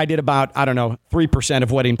I mean, I did about 3%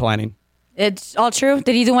 of wedding planning. It's all true.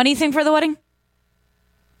 Did he do anything for the wedding?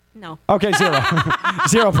 No. Okay,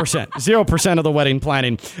 0% of the wedding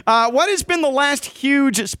planning. What has been the last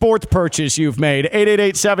huge sports purchase you've made?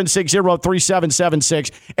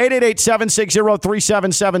 888-760-3776.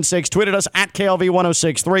 888-760-3776. Tweeted us at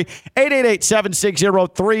KLV1063.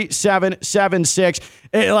 888-760-3776.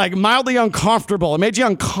 Like mildly uncomfortable. It made you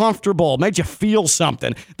uncomfortable. It made you feel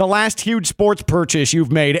something. The last huge sports purchase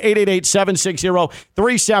you've made.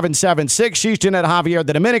 888-760-3776. She's Jeanette Javier,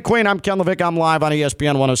 the Dominic Queen. I'm Ken Levick. I'm live on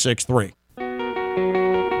ESPN 1063.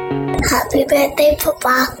 Happy birthday,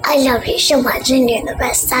 Papa. I love you so much, and you're the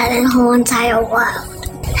best dad in the whole entire world.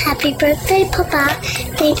 Happy birthday, Papa.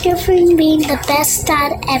 Thank you for being the best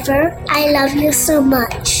dad ever. I love you so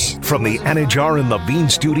much. From the Anajar and Levine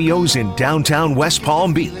Studios in downtown West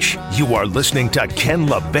Palm Beach, you are listening to Ken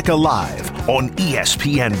LaVicka Live on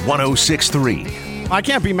ESPN 1063. I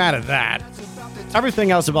can't be mad at that. Everything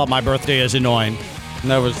else about my birthday is annoying. And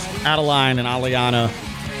there was Adeline and Aliana,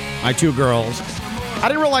 my two girls. I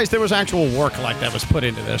didn't realize there was actual work like that was put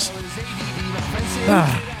into this.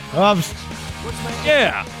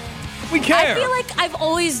 Yeah, we care. I feel like I've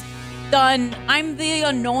always I'm the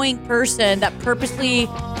annoying person that purposely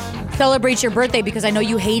celebrates your birthday because I know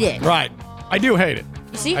you hate it. Right. I do hate it.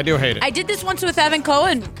 You see? I do hate it. I did this once with Evan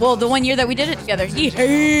Cohen. Well, the one year that we did it together. He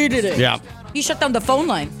hated it. Yeah. He shut down the phone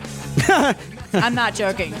line. I'm not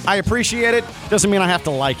joking. I appreciate it. Doesn't mean I have to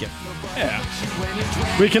like it. Yeah,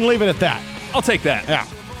 We can leave it at that. I'll take that. Yeah.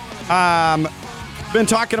 Been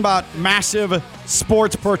talking about massive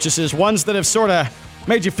sports purchases, ones that have sort of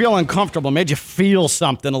made you feel uncomfortable, made you feel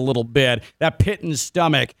something a little bit, that pit in the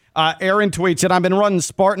stomach. Aaron tweets it, I've been running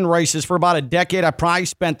Spartan races for about a decade. I probably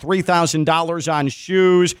spent $3,000 on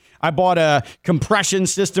shoes. I bought a compression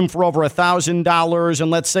system for over $1,000,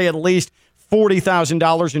 and let's say at least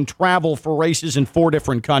 $40,000 in travel for races in 4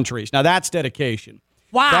 different countries. Now, that's dedication.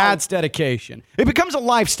 Wow. That's dedication. It becomes a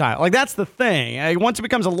lifestyle. Like, that's the thing. Once it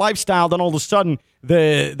becomes a lifestyle, then all of a sudden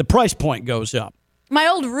the price point goes up. My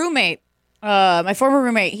old roommate, my former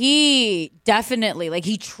roommate, he definitely,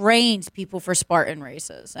 he trains people for Spartan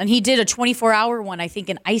races. And he did a 24-hour one, I think,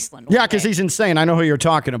 in Iceland. Yeah, because he's insane. I know who you're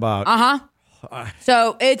talking about.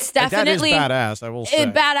 So it's definitely that is badass, I will say.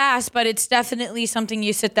 Badass, but it's definitely something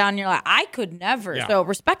you sit down and you're like, I could never. Yeah. So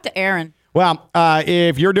respect to Aaron. Well,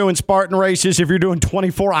 if you're doing Spartan races, if you're doing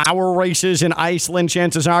 24-hour races in Iceland,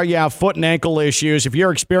 chances are you have foot and ankle issues. If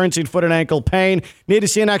you're experiencing foot and ankle pain, need to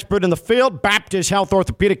see an expert in the field, Baptist Health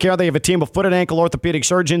Orthopedic Care. They have a team of foot and ankle orthopedic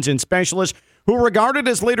surgeons and specialists who are regarded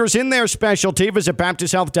as leaders in their specialty. Visit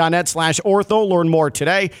baptisthealth.net/ortho. Learn more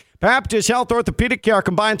today. Baptist Health Orthopedic Care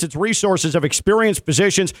combines its resources of experienced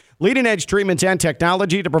physicians, leading-edge treatments, and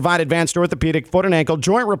technology to provide advanced orthopedic, foot and ankle,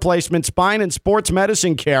 joint replacement, spine, and sports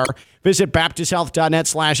medicine care. Visit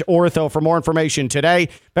baptisthealth.net/ortho for more information today.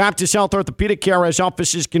 Baptist Health Orthopedic Care has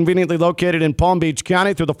offices conveniently located in Palm Beach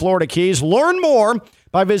County through the Florida Keys. Learn more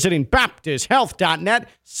by visiting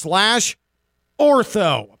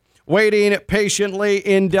baptisthealth.net/ortho. Waiting patiently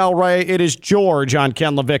in Delray, it is George on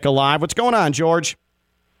Ken LaVicka Live. What's going on, George?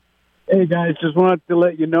 Hey, guys, just wanted to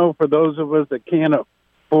let you know, for those of us that can't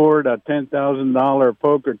afford a $10,000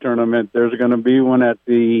 poker tournament, there's going to be one at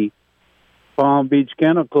the Palm Beach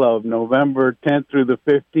Kennel Club, November 10th through the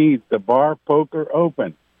 15th, the Bar Poker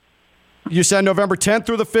Open. You said November 10th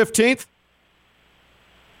through the 15th?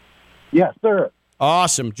 Yes, sir.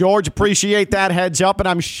 Awesome. George, appreciate that heads up, and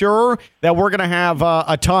I'm sure that we're going to have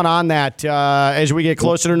a ton on that as we get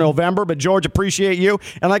closer to November. But, George, appreciate you.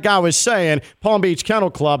 And like I was saying, Palm Beach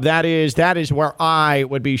Kennel Club, that is where I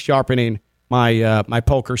would be sharpening my my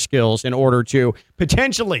poker skills in order to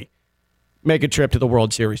potentially make a trip to the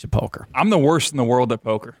World Series of Poker. I'm the worst in the world at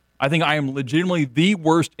poker. I think I am legitimately the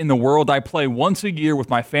worst in the world. I play once a year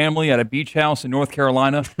with my family at a beach house in North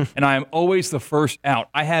Carolina, and I am always the first out.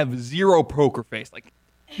 I have zero poker face, like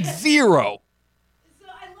zero.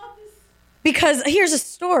 Because here's a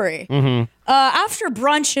story. After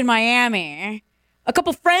brunch in Miami, a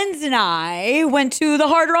couple friends and I went to the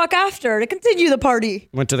Hard Rock after to continue the party.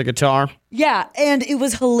 Went to the guitar. Yeah, and it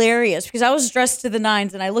was hilarious because I was dressed to the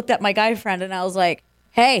nines, and I looked at my guy friend, and I was like,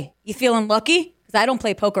 hey, you feeling lucky? I don't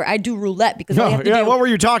play poker. I do roulette because I have to do... What were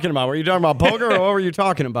you talking about? Were you talking about poker or what were you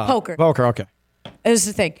talking about? Poker. Poker, okay. This is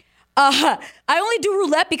the thing. I only do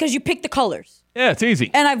roulette because you pick the colors. Yeah, it's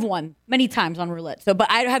easy. And I've won many times on roulette.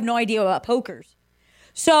 But I have no idea about pokers.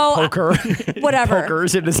 So... Poker. Whatever.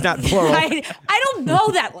 Pokers, it is not plural. I don't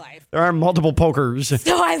know that life. There are multiple pokers.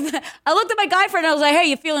 So I looked at my guy friend and I was like, hey,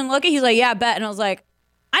 you feeling lucky? He's like, yeah, I bet. And I was like,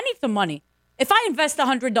 I need some money. If I invest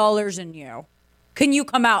 $100 in you, can you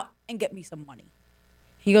come out and get me some money?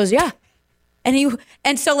 He goes, yeah.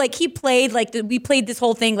 And so like he played, like we played this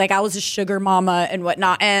whole thing like I was a sugar mama and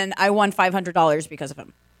whatnot, and I won $500 because of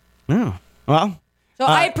him. Oh, well. So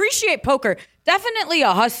I appreciate poker. Definitely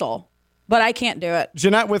a hustle, but I can't do it.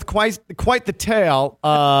 Jeanette with quite the tale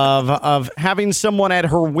of having someone at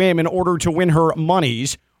her whim in order to win her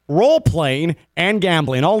monies, role-playing, and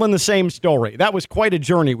gambling, all in the same story. That was quite a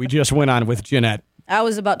journey we just went on with Jeanette. That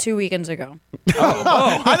was about 2 weekends ago. I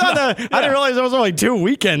thought I didn't realize that was only 2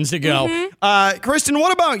 weekends ago. Kristen,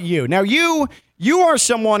 what about you? Now, you are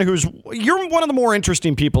someone you're one of the more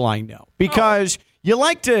interesting people I know because you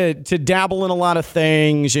like to dabble in a lot of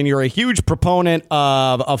things, and you're a huge proponent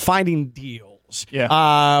of finding deals.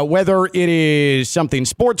 Yeah. Whether it is something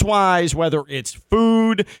sports-wise, whether it's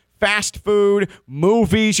food, fast food,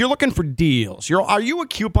 movies, you're looking for deals. Are you a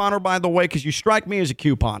couponer, by the way? Because you strike me as a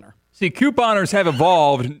couponer. See, couponers have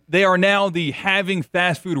evolved. They are now having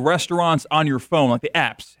fast food restaurants on your phone, like the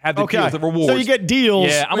apps have the deals, the rewards. So you get deals.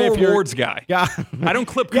 Yeah, I'm a rewards guy. Yeah, I don't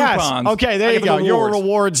clip coupons. Yes. Okay, there you go. You're a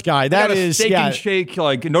rewards guy. That is Steak and Shake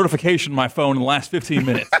like notification on my phone in the last 15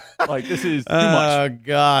 minutes. Like this is too much. Oh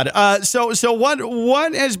God. So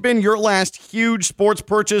what has been your last huge sports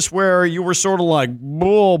purchase where you were sort of like,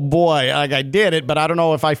 oh boy, like I did it, but I don't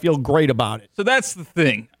know if I feel great about it. So that's the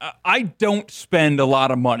thing. I don't spend a lot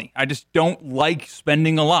of money. I just don't like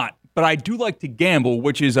spending a lot. But I do like to gamble,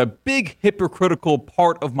 which is a big hypocritical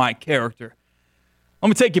part of my character. Let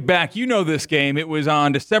me take you back. You know this game. It was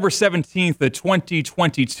on December 17th of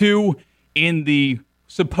 2022 in the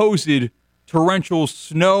supposed torrential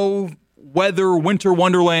snow, weather, winter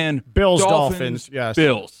wonderland. Dolphins, yes.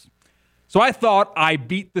 Bills. So I thought I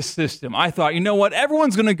beat the system. I thought, you know what?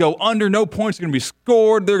 Everyone's going to go under. No points are going to be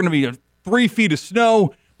scored. They're going to be 3 feet of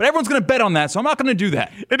snow. But everyone's going to bet on that, so I'm not going to do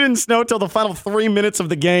that. It didn't snow till the final 3 minutes of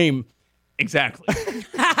the game. Exactly.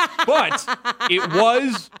 But it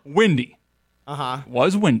was windy. It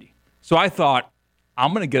was windy. So I thought, I'm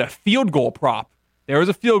going to get a field goal prop. There was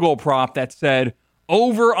a field goal prop that said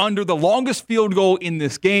over under the longest field goal in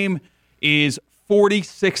this game is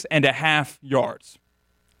 46.5 yards.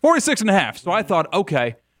 46.5. So I thought,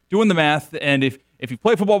 okay, doing the math, and if you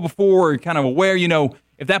play football before, you're kind of aware,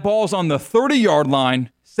 if that ball's on the 30-yard line,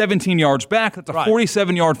 17 yards back, that's a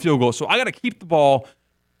 47-yard field goal. So I got to keep the ball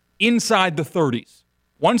inside the 30s.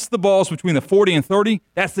 Once the ball's between the 40 and 30,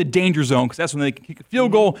 that's the danger zone because that's when they can kick a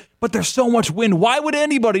field goal. But there's so much wind. Why would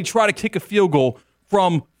anybody try to kick a field goal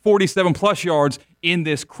from 47-plus yards in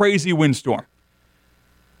this crazy windstorm?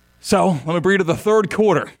 So let me bring you to the third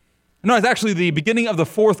quarter. No, it's actually the beginning of the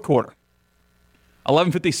fourth quarter.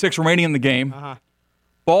 11:56 remaining in the game.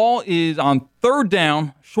 Ball is on third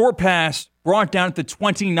down, short pass, brought down at the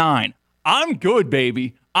 29. I'm good,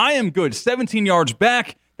 baby. I am good. 17 yards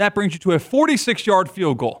back. That brings you to a 46-yard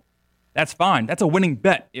field goal. That's fine. That's a winning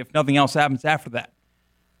bet if nothing else happens after that.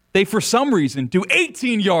 They, for some reason, do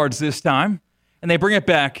 18 yards this time, and they bring it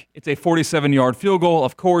back. It's a 47-yard field goal.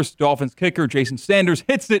 Of course, Dolphins kicker Jason Sanders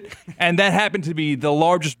hits it, and that happened to be the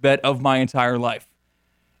largest bet of my entire life.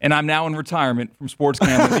 And I'm now in retirement from sports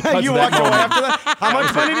gambling because you of that walked away moment. after that? How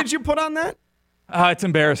much money did you put on that? It's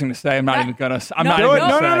embarrassing to say. I'm not even gonna. I'm not No, even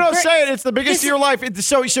gonna say. no. Say it. It's the biggest of your life.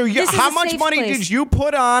 How much money did you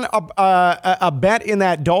put on a bet in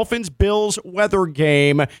that Dolphins-Bills weather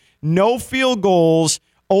game? No field goals,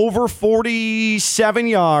 over 47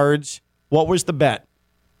 yards. What was the bet?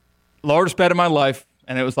 Largest bet of my life,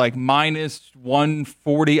 and it was like minus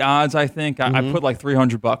 140 odds, I think. I put like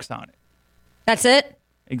 $300 on it. That's it?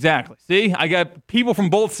 Exactly. See, I got people from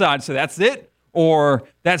both sides say that's it, or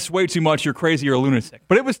that's way too much, you're crazy, you're a lunatic.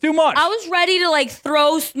 But it was too much. I was ready to like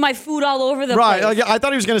throw my food all over the Right. place. Like, I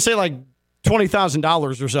thought he was going to say like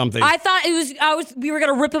 $20,000 or something. I thought we were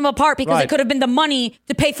going to rip him apart because Right. it could have been the money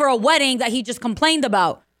to pay for a wedding that he just complained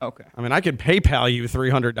about. Okay. I mean, I could PayPal you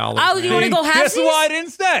 $300. Oh, you want to go Guess halfsies? what I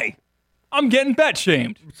didn't say? I'm getting bet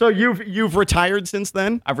shamed. So you've retired since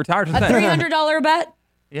then? I've retired A since then. $300 bet?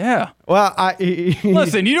 Yeah. Well,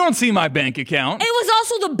 Listen, you don't see my bank account. It was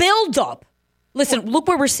also the build-up. Listen, look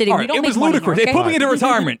where we're sitting. All We right, don't it make was money ludicrous. here, It okay? put me into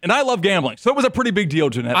retirement, and I love gambling, so it was a pretty big deal,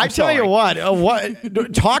 Jeanette. I tell you what,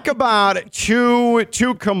 talk about two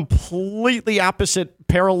completely opposite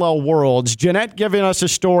parallel worlds. Jeanette giving us a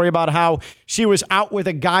story about how she was out with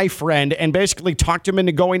a guy friend and basically talked him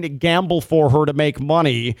into going to gamble for her to make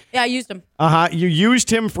money. Yeah, I used them. You used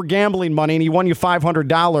him for gambling money, and he won you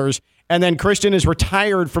 $500. And then Christian is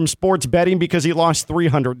retired from sports betting because he lost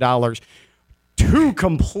 $300. Two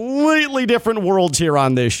completely different worlds here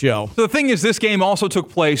on this show. So the thing is, this game also took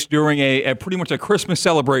place during a pretty much a Christmas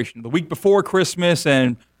celebration. The week before Christmas,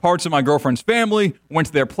 and parts of my girlfriend's family went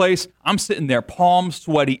to their place. I'm sitting there, palm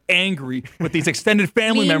sweaty, angry with these extended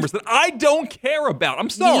family members that I don't care about. I'm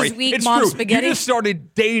sorry. Newsweek, It's Mom true. Spaghetti. You just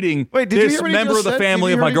started dating Wait, did you this hear what he member just of the said?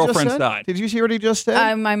 family Did of you my hear what he just girlfriend's said? side. Did you hear what he just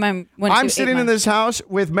said? My mind went I'm to sitting 8 in months. this house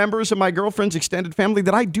with members of my girlfriend's extended family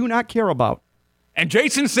that I do not care about. And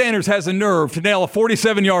Jason Sanders has the nerve to nail a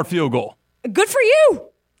 47-yard field goal. Good for you.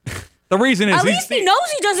 The reason is At least he knows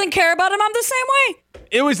he doesn't care about him. I'm the same way.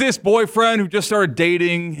 it was this boyfriend who just started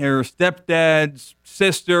dating her stepdad's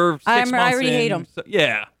sister. I 6 months already in. hate him. So,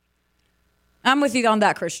 yeah. I'm with you on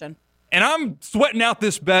that, Christian. And I'm sweating out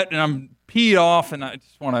this bet, and I'm peed off, and I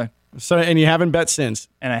just want to. So, and you haven't bet since?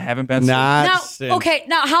 And I haven't bet Now, since. okay,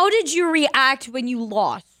 now how did you react when you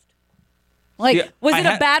lost? Like, Yeah, was I it a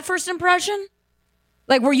had- bad first impression?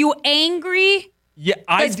 Like, were you angry? Yeah,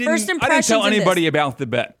 I His didn't first tell impressions of anybody this. about the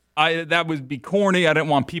bet. That would be corny. I didn't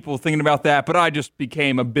want people thinking about that, but I just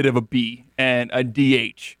became a bit of a B and a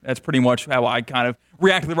DH. That's pretty much how I kind of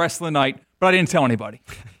reacted the rest of the night, but I didn't tell anybody.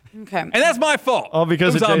 Okay. And that's my fault. Oh,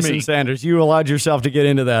 because It of was on Jason me. Sanders. You allowed yourself to get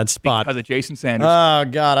into that spot. Because of Jason Sanders. Oh,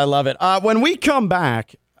 God, I love it. When we come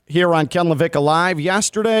back here on Ken LaVicka Live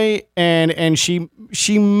yesterday, and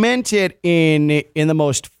she meant it in the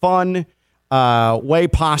most fun way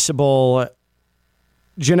possible.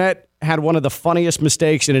 Jeanette had one of the funniest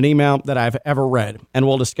mistakes in an email that I've ever read, and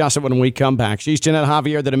we'll discuss it when we come back. She's Jeanette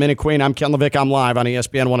Javier, the Dominican Queen. I'm Ken LaVicka. I'm live on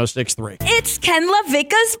ESPN 106.3. It's Ken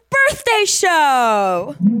LaVicka's birthday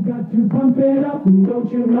show.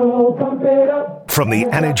 From the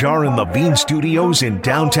Anajar and Levine Studios in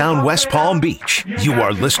downtown West Palm Beach, you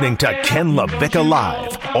are listening to Ken LaVicka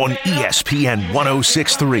Live on ESPN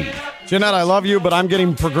 106.3. Jeanette, I love you, but I'm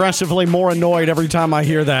getting progressively more annoyed every time I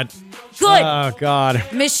hear that. Good. Oh, God.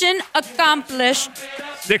 Mission accomplished.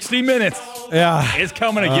 60 minutes. Yeah. It's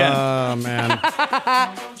coming again. Oh, man.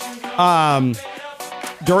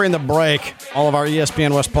 During the break, all of our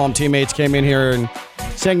ESPN West Palm teammates came in here and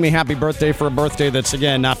sang me happy birthday for a birthday that's,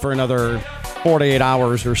 again, not for another 48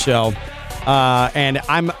 hours or so. And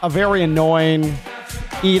I'm a very annoying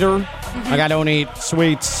eater. Like, I don't eat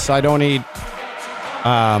sweets. I don't eat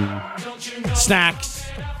snacks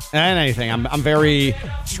and anything. I'm very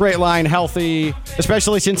straight line, healthy,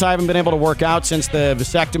 especially since I haven't been able to work out since the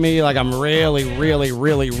vasectomy. Like, I'm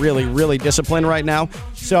really disciplined right now.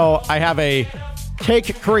 So I have a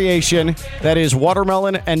cake creation that is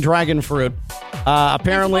watermelon and dragon fruit.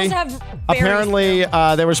 Apparently, It's supposed to have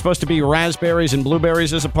berries there was supposed to be raspberries and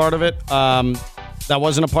blueberries as a part of it. That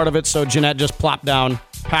wasn't a part of it, so Jeanette just plopped down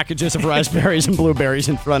packages of raspberries and blueberries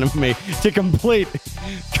in front of me to complete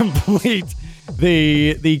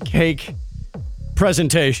the cake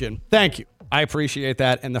presentation. Thank you. I appreciate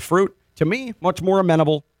that. And the fruit, to me, much more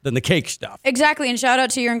amenable than the cake stuff. Exactly. And shout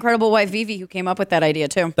out to your incredible wife, Vivi, who came up with that idea,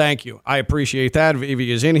 too. Thank you. I appreciate that.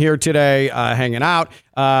 Vivi is in here today hanging out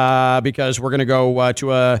because we're going to go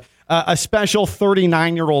to a special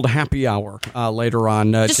 39-year-old happy hour later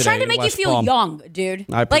on Just today trying to in make you West feel Palm. young, dude.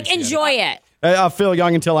 I Like, appreciate enjoy it. I'll feel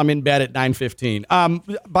young until I'm in bed at 9:15.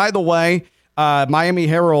 By the way, Miami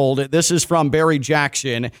Herald, this is from Barry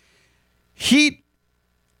Jackson. Heat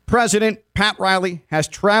President Pat Riley has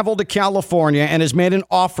traveled to California and has made an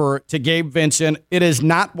offer to Gabe Vincent. It is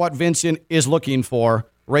not what Vincent is looking for,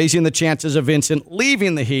 raising the chances of Vincent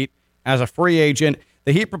leaving the Heat as a free agent.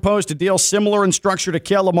 The Heat proposed a deal similar in structure to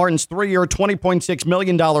Caleb Martin's 3-year, $20.6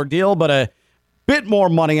 million deal, but a bit more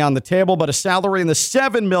money on the table, but a salary in the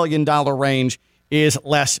 $7 million range is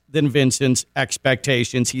less than Vincent's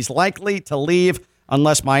expectations. He's likely to leave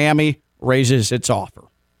unless Miami raises its offer.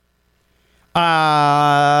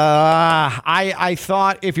 I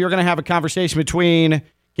thought if you're going to have a conversation between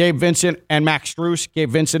Gabe Vincent and Max Strus, Gabe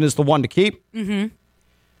Vincent is the one to keep. Mm-hmm.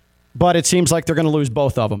 But it seems like they're going to lose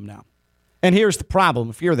both of them now. And here's the problem.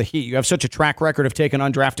 If you're the Heat, you have such a track record of taking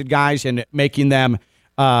undrafted guys and making them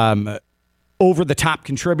over-the-top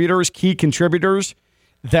contributors, key contributors,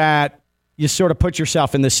 that you sort of put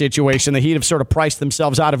yourself in this situation. The Heat have sort of priced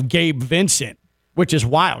themselves out of Gabe Vincent, which is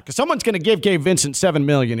wild because someone's going to give Gabe Vincent $7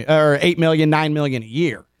 million or $8 million, $9 million a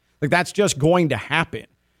year. Like, that's just going to happen.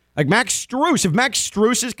 Like Max Strus, if Max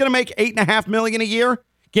Strus is going to make $8.5 million a year,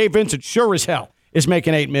 Gabe Vincent sure as hell is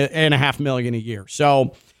making $8.5 million a year.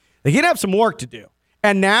 So they could have some work to do.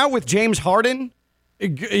 And now with James Harden,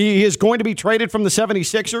 he is going to be traded from the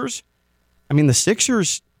 76ers. I mean, the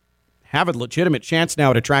Sixers have a legitimate chance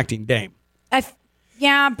now at attracting Dame.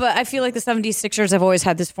 Yeah, but I feel like the 76ers have always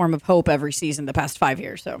had this form of hope every season the past 5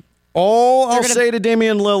 years. So all I'll say to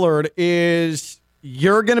Damian Lillard is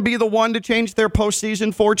you're going to be the one to change their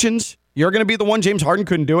postseason fortunes. You're going to be the one. James Harden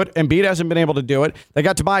couldn't do it. Embiid hasn't been able to do it. They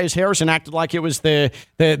got Tobias Harris and acted like it was the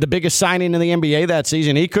biggest signing in the NBA that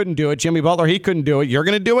season. He couldn't do it. Jimmy Butler, he couldn't do it. You're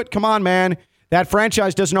going to do it? Come on, man. That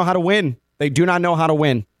franchise doesn't know how to win. They do not know how to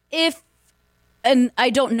win. And I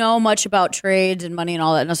don't know much about trades and money and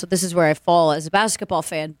all that, and so this is where I fall as a basketball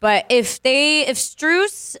fan. But if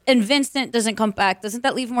Strus and Vincent doesn't come back, doesn't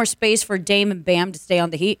that leave more space for Dame and Bam to stay on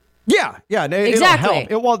the Heat? Yeah, exactly.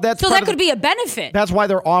 It'll help. So that could be a benefit. That's why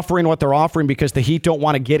they're offering what they're offering, because the Heat don't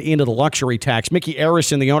want to get into the luxury tax. Mickey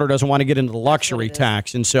Arison, the owner, doesn't want to get into the luxury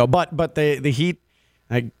tax, and so but the Heat.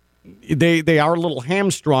 They are a little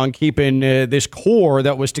hamstrung keeping this core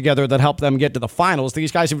that was together that helped them get to the finals.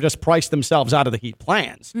 These guys have just priced themselves out of the Heat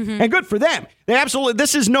plans. Mm-hmm. And good for them.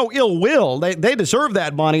 This is no ill will. They deserve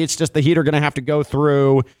that money. It's just the Heat are going to have to go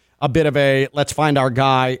through a bit of a let's find our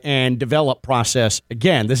guy and develop process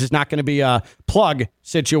again. This is not going to be a plug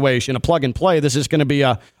situation, a plug and play. This is going to be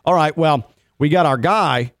all right, well, we got our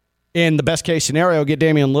guy. In the best case scenario, get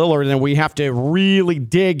Damian Lillard, and then we have to really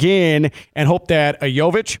dig in and hope that a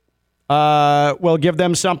Jovic will give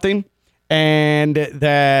them something, and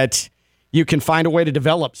that you can find a way to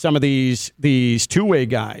develop some of these two-way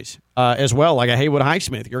guys as well, like a Haywood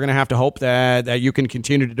Highsmith. You're going to have to hope that you can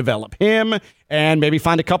continue to develop him and maybe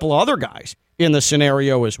find a couple of other guys in the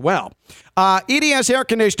scenario as well. EDS Air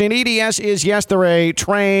Conditioning. EDS is, yes, they're a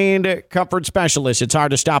trained comfort specialist. It's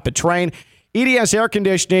hard to stop at Train. EDS Air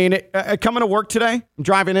Conditioning. Coming to work today, I'm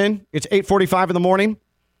driving in. It's 8:45 in the morning.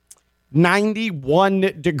 91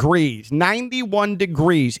 degrees. 91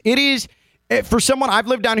 degrees. It is, for someone, I've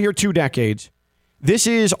lived down here 2 decades. This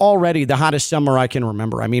is already the hottest summer I can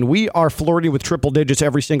remember. I mean, we are flirting with triple digits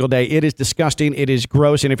every single day. It is disgusting. It is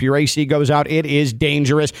gross. And if your AC goes out, it is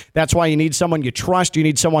dangerous. That's why you need someone you trust. You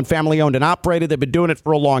need someone family-owned and operated. They've been doing it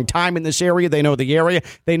for a long time in this area. They know the area.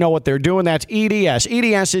 They know what they're doing. That's EDS.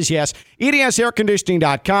 EDS is yes.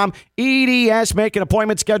 EDSairconditioning.com. EDS making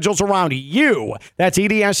appointment schedules around you. That's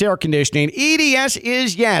EDS Air Conditioning. EDS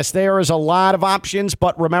is yes. There is a lot of options,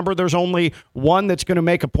 but remember, there's only one that's going to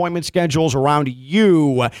make appointment schedules around you.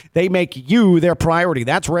 They make you their priority.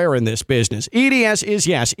 That's rare in this business. EDS is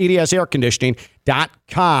yes.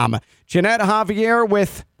 EDSairconditioning.com. Jeanette Javier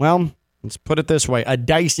with, well, let's put it this way, a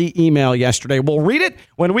dicey email yesterday. We'll read it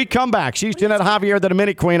when we come back. She's Jeanette Javier, the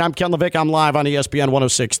Mini Queen. I'm Ken LaVicka. I'm live on ESPN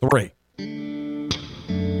 106.3.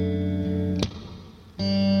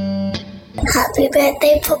 Happy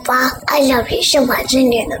birthday, Papa. I love you so much,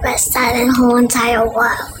 and you're the best dad in the whole entire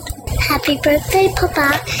world. Happy birthday,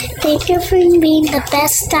 Papa. Thank you for being the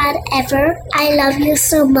best dad ever. I love you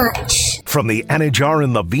so much. From the Anajar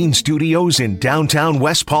and Levine Studios in downtown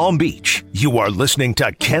West Palm Beach, you are listening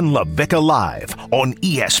to Ken LaVicka Live on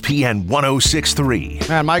ESPN 106.3.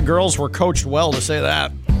 Man, my girls were coached well to say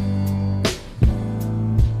that.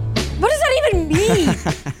 What does that even mean?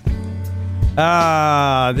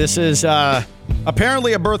 This is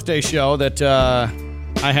apparently a birthday show that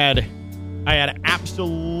I had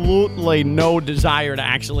absolutely no desire to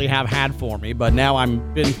actually have had for me, but now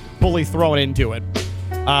I'm been fully thrown into it.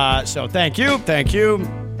 So thank you,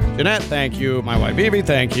 Jeanette. Thank you, my wife Evie.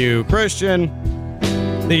 Thank you, Christian.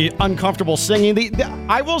 The uncomfortable singing.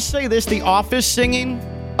 I will say this: the office singing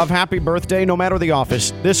of Happy Birthday, no matter the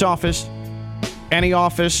office, this office, any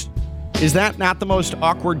office. Is that not the most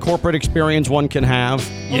awkward corporate experience one can have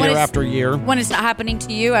year after year? When it's not happening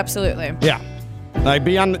to you, absolutely. Yeah. Like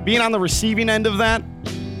being on the receiving end of that,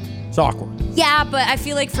 it's awkward. Yeah, but I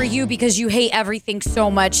feel like for you, because you hate everything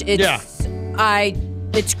so much,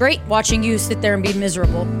 it's great watching you sit there and be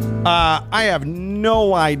miserable. I have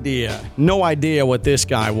no idea what this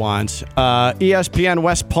guy wants. ESPN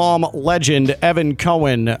West Palm legend Evan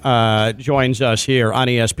Cohen joins us here on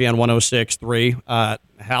ESPN 106.3.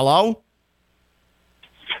 Hello?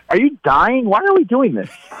 Are you dying? Why are we doing this?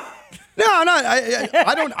 No,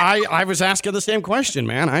 I don't. I was asking the same question,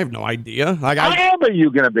 man. I have no idea. How old are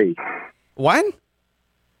you going to be? What?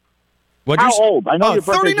 How old? I know your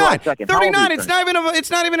birthday's 39. 39.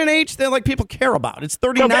 It's not even an age that like people care about. It's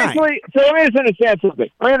 39. So let me understand something.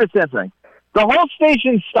 The whole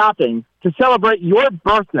station's stopping to celebrate your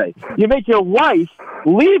birthday. You make your wife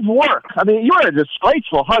leave work. I mean, you're a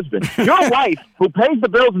disgraceful husband. Your wife, who pays the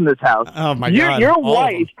bills in this house, God, your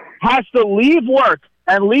wife has to leave work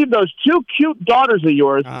and leave those two cute daughters of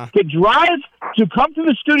yours to drive to come to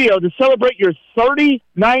the studio to celebrate your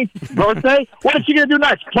 39th birthday? What is she going to do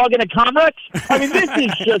next? Plug in a Comrex? I mean, this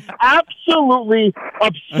is just absolutely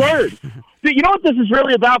absurd. You know what this is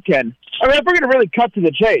really about, Ken? I mean, if we're going to really cut to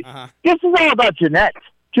the chase, this is all about Jeanette.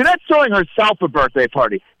 Jeanette's throwing herself a birthday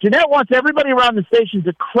party. Jeanette wants everybody around the station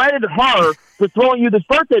to credit her for throwing you this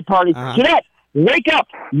birthday party. Jeanette, wake up.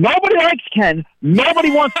 Nobody likes Ken. Nobody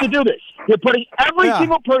wants to do this. You're putting every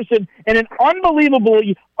single person in an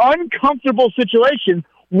unbelievably uncomfortable situation.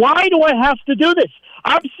 Why do I have to do this?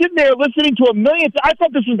 I'm sitting there listening to a million. I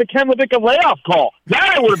thought this was the Ken LaVicka layoff call.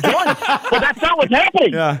 That I would have joined, but that's not what's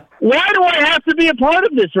happening. Why do I have to be a part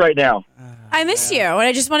of this right now? I miss you, and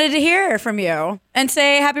I just wanted to hear from you and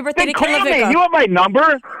say happy birthday to Ken LaVicka. You have my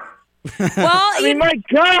number? Well, I mean, my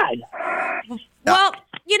God. Well,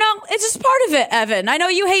 you know, it's just part of it, Evan. I know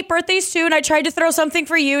you hate birthdays too, and I tried to throw something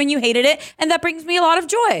for you, and you hated it, and that brings me a lot of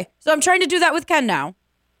joy. So I'm trying to do that with Ken now.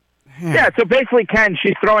 Yeah, so basically, Ken,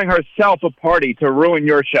 she's throwing herself a party to ruin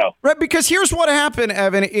your show. Right, because here's what happened,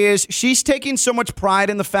 Evan, is she's taking so much pride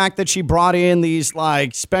in the fact that she brought in these,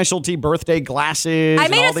 like, specialty birthday glasses. I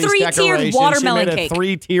made and all a three-tiered watermelon she made cake. A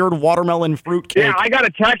three-tiered watermelon fruit cake. Yeah, I got a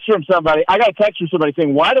text from somebody.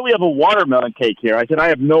 Saying, why do we have a watermelon cake here? I said, I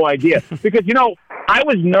have no idea. Because, you know, I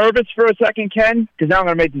was nervous for a second, Ken, because now I'm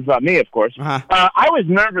going to make this about me, of course. I was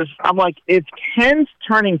nervous. I'm like, it's Ken's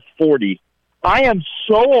turning 40. I am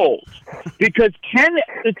so old because Ken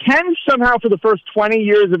somehow for the first 20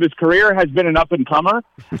 years of his career has been an up-and-comer.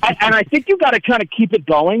 And I think you've got to kind of keep it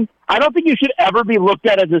going. I don't think you should ever be looked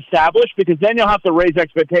at as established because then you'll have to raise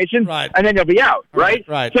expectations and then you'll be out, right?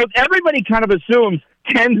 So everybody kind of assumes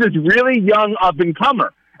Ken's this really young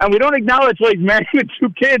up-and-comer. And we don't acknowledge he's married with 2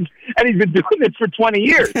 kids and he's been doing this for 20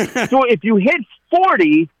 years. So if you hit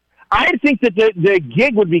 40... I think that the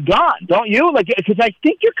gig would be gone, don't you? Like, because I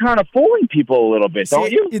think you're kind of fooling people a little bit, don't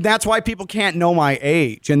you? That's why people can't know my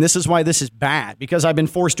age, and this is why this is bad, because I've been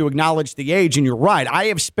forced to acknowledge the age, and you're right. I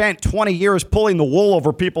have spent 20 years pulling the wool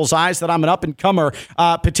over people's eyes that I'm an up-and-comer,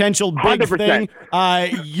 potential big 100%. Thing,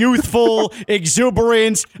 youthful,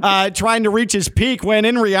 exuberance, trying to reach his peak, when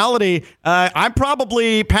in reality, I'm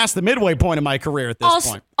probably past the midway point of my career at this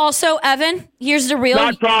point. Also, Evan, here's the real...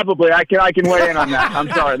 Not probably. I can weigh in on that. I'm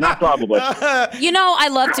sorry, not probably. You know, I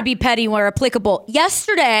love to be petty where applicable.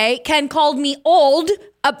 Yesterday, Ken called me old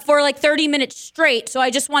up for like 30 minutes straight, so I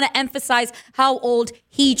just want to emphasize how old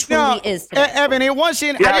he truly is today. Evan, it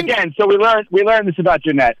wasn't... Yeah, again, so we learned this about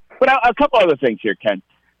Jeanette. But a couple other things here, Ken.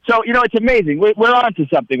 So, you know, it's amazing. We're on to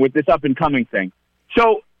something with this up-and-coming thing.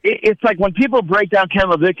 So it's like when people break down Ken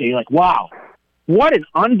LaVicka, you're like, wow, what an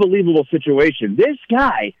unbelievable situation. This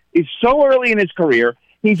guy is so early in his career.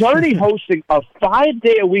 He's already hosting a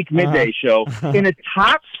 5-day-a-week midday show in a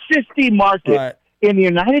top 50 market in the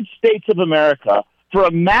United States of America for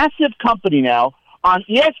a massive company now on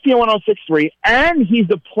ESPN 106.3, and he's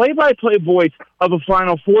the play-by-play voice of a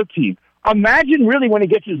Final Four team. Imagine really when he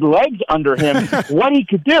gets his legs under him what he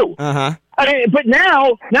could do. I mean, but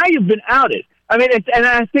now you've been outed. I mean, and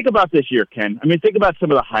I think about this year, Ken. I mean, think about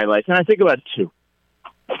some of the highlights, and I think about 2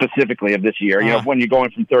 specifically of this year, you know, when you're going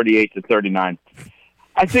from 38 to 39.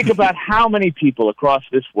 I think about how many people across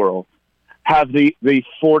this world have the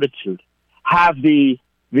fortitude, have the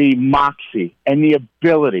moxie, and the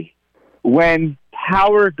ability when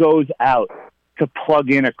power goes out to plug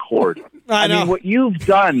in a cord. I mean, what you've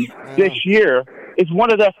done this year is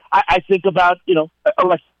one of the... I think about, you know,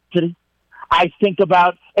 electricity. I think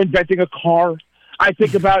about inventing a car. I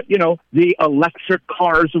think about, you know, the electric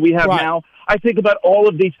cars that we have now. I think about all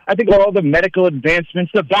of these. I think about all the medical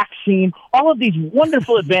advancements, the vaccine, all of these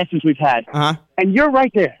wonderful advancements we've had. And you're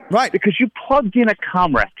right there. Right. Because you plugged in a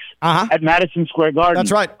Comrex at Madison Square Garden.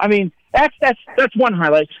 That's right. I mean, that's one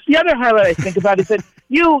highlight. The other highlight I think about is that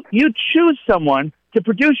you choose someone to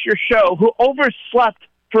produce your show who overslept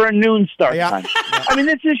for a noon start time. I mean,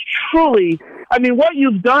 this is truly, I mean, what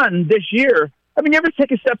you've done this year, I mean, you ever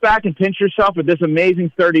take a step back and pinch yourself with this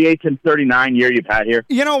amazing 38 and 39 year you've had here?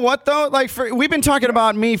 You know what, though? We've been talking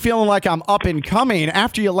about me feeling like I'm up and coming.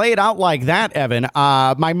 After you lay it out like that, Evan,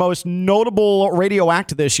 my most notable radio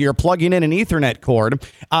act this year, plugging in an Ethernet cord,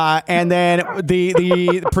 and then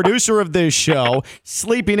the producer of this show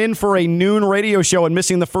sleeping in for a noon radio show and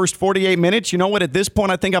missing the first 48 minutes. You know what? At this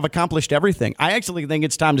point, I think I've accomplished everything. I actually think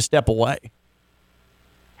it's time to step away.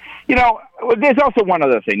 You know, there's also one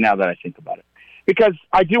other thing now that I think about it. Because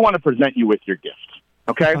I do want to present you with your gift,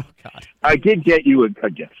 okay? Oh, God. I did get you a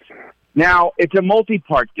gift. Now, it's a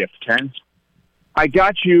multi-part gift, Ken. I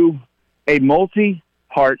got you a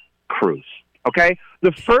multi-part cruise, okay?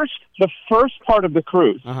 The first part of the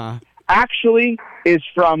cruise actually is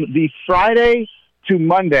from the Friday to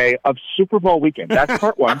Monday of Super Bowl weekend. That's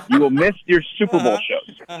part one. You will miss your Super Bowl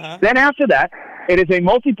shows. Then after that, it is a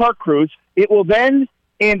multi-part cruise. It will then...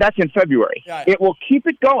 And that's in February. It will keep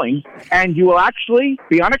it going, and you will actually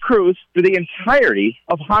be on a cruise for the entirety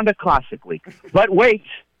of Honda Classic League. But wait,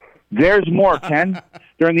 there's more, Ken.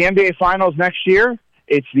 During the NBA Finals next year,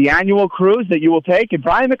 it's the annual cruise that you will take, and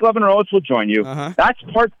Brian McLevin-Rhodes will join you. That's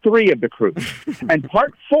part 3 of the cruise. And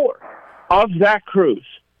part 4 of that cruise,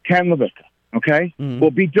 Ken LaVicka, okay,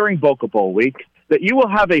 will be during Boca Bowl week, that you will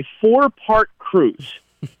have a 4-part cruise.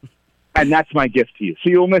 And that's my gift to you. So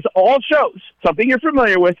you'll miss all shows, something you're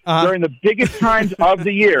familiar with, during the biggest times of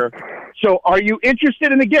the year. So are you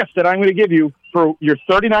interested in the gift that I'm going to give you for your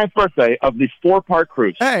 39th birthday of the 4-part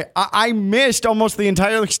cruise? Hey, I missed almost the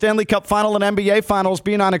entire Stanley Cup final and NBA finals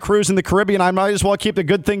being on a cruise in the Caribbean. I might as well keep the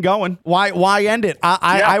good thing going. Why end it?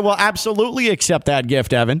 I will absolutely accept that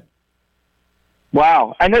gift, Evan.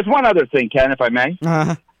 Wow. And there's one other thing, Ken, if I may.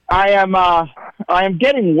 I am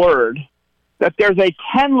getting word that there's a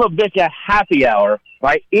Ken LaVicka happy hour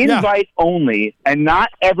by invite only, and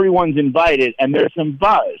not everyone's invited, and there's some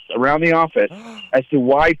buzz around the office as to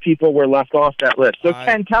why people were left off that list. So,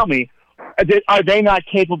 Ken, tell me, are they not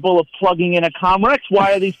capable of plugging in a Comrex?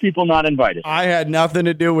 Why are these people not invited? I had nothing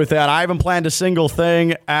to do with that. I haven't planned a single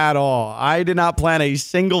thing at all. I did not plan a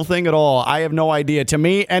single thing at all. I have no idea. To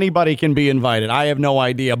me, anybody can be invited. I have no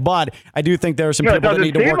idea. But I do think there are some people that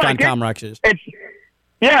need to work on Comrexes.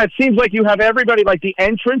 Yeah, it seems like you have everybody, like the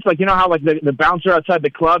entrance, like you know how like the bouncer outside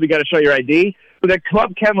the club, you got to show your ID. But at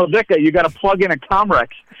Club Ken LaVicka, you got to plug in a Comrex,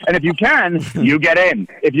 and if you can, you get in.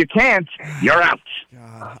 If you can't, you're out.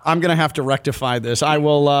 God, I'm gonna have to rectify this. I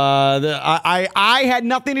will. I had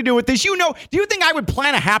nothing to do with this. You know? Do you think I would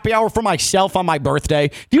plan a happy hour for myself on my birthday?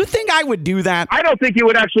 Do you think I would do that? I don't think you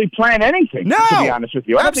would actually plan anything. No, to be honest with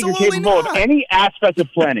you, I don't think you're capable of any aspect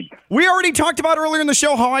of planning. We already talked about earlier in the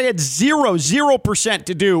show how I had 0%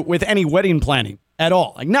 to do with any wedding planning at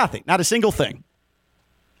all. Like nothing, not a single thing.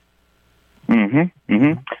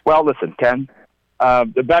 Well, listen, Ken,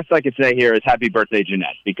 the best I could say here is happy birthday,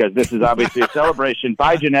 Jeanette, because this is obviously a celebration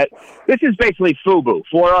by Jeanette. This is basically FUBU.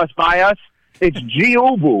 For us, by us. It's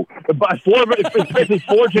G-Ubu. It's basically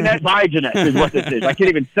for Jeanette, by Jeanette is what this is. I can't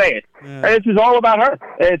even say it. This is all about her.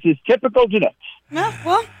 It's just typical Jeanette. No,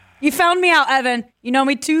 well, you found me out, Evan. You know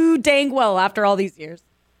me too dang well after all these years.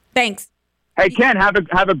 Thanks. Hey, Ken, have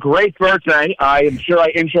a great birthday. I am sure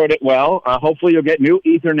I introed it well. Hopefully you'll get new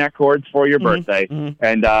Ethernet cords for your birthday.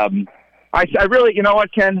 And I really, you know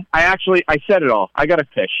what, Ken? I said it all. I got to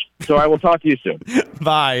fish. So I will talk to you soon.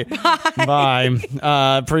 Bye.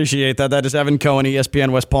 Appreciate that. That is Evan Cohen,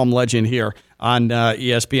 ESPN West Palm legend here on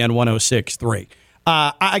ESPN 106.3.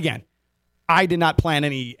 Again, I did not plan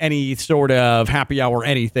any sort of happy hour or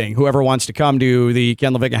anything. Whoever wants to come to the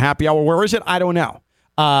Ken LaVicka happy hour, where is it? I don't know.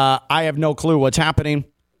 I have no clue what's happening.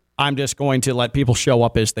 I'm just going to let people show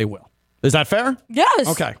up as they will. Is that fair? Yes.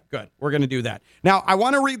 Okay, good. We're going to do that. Now, I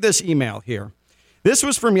want to read this email here. This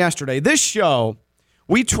was from yesterday. This show,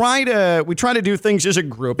 we try to do things as a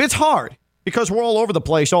group. It's hard because we're all over the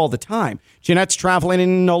place all the time. Jeanette's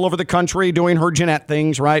traveling all over the country doing her Jeanette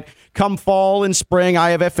things, right? Come fall and spring, I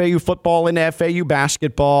have FAU football and FAU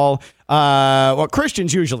basketball. Well,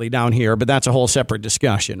 Christian's usually down here, but that's a whole separate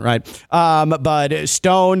discussion, right? But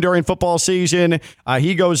Stone during football season,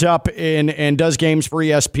 he goes up and does games for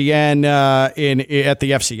ESPN at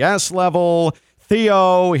the FCS level.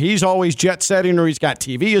 Theo, he's always jet setting or he's got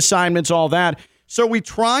TV assignments, all that. So we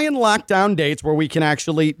try and lock down dates where we can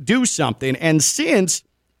actually do something. And since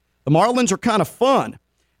the Marlins are kind of fun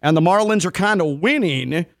and the Marlins are kind of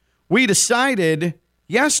winning, we decided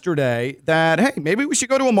yesterday that, hey, maybe we should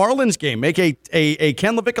go to a Marlins game, make a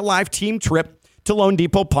Ken LaVicka Live team trip to Lone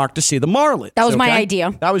Depot Park to see the Marlins. That was my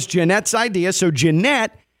idea. That was Jeanette's idea. So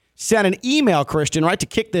Jeanette sent an email, Christian, right, to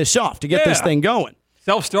kick this off, to get this thing going.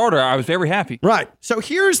 Self-starter. I was very happy. Right. So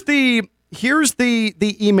here's the here's the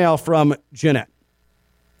email from Jeanette.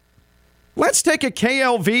 Let's take a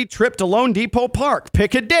KLV trip to Lone Depot Park.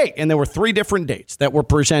 Pick a date. And there were 3 different dates that were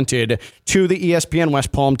presented to the ESPN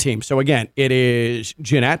West Palm team. So, again, it is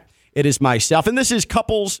Jeanette. It is myself. And this is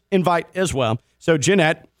couples invite as well. So,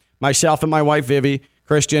 Jeanette, myself and my wife, Vivi,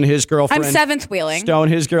 Christian, his girlfriend. I'm 7th wheeling. Stone,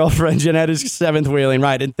 his girlfriend. Jeanette is 7th wheeling.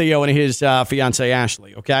 Right. And Theo and his fiance,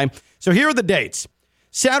 Ashley. Okay. So, here are the dates.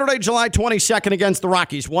 Saturday, July 22nd against the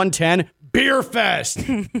Rockies, 1:10. Beer Fest.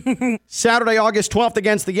 Saturday, August 12th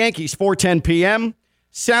against the Yankees, 4:10 p.m.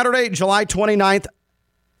 Saturday, July 29th,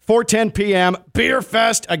 4:10 p.m. Beer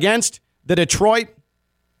Fest against the Detroit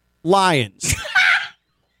Lions.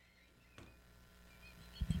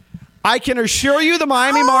 I can assure you the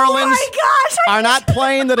Miami Marlins are not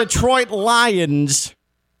playing the Detroit Lions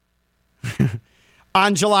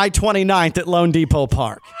on July 29th at Lone Depot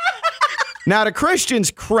Park. Now, to Christian's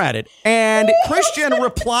credit, and Christian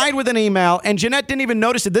replied with an email, and Jeanette didn't even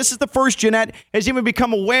notice it. This is the first Jeanette has even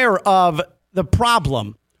become aware of the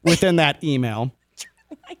problem within that email.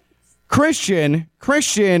 Christian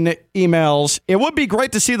emails, it would be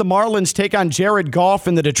great to see the Marlins take on Jared Goff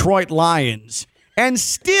and the Detroit Lions. And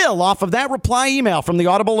still, off of that reply email from the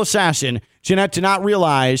Audible Assassin, Jeanette did not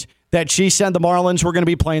realize that she said the Marlins were going to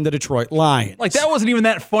be playing the Detroit Lions. Like, that wasn't even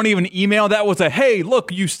that funny of an email. That was a, hey,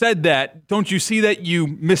 look, you said that. Don't you see that you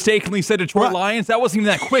mistakenly said Detroit Lions? That wasn't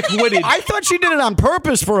even that quick-witted. I thought she did it on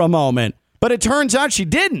purpose for a moment, but it turns out she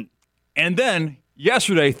didn't. And then,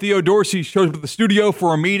 yesterday, Theo Dorsey shows up at the studio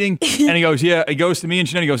for a meeting, and he goes to me and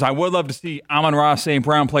Jeanette, he goes, I would love to see Amon-Ra St.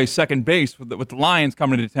 Brown play second base with the Lions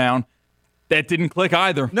coming into town. That didn't click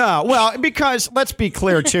either. No, well, because, let's be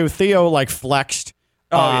clear, too, Theo, flexed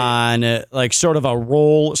on sort of a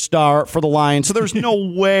role star for the Lions. So there's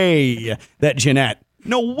no way that Jeanette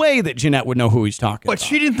would know who he's talking about. But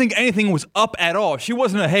she didn't think anything was up at all. She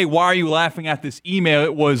wasn't hey, why are you laughing at this email?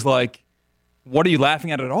 It was like, what are you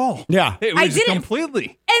laughing at all? Yeah. It was completely.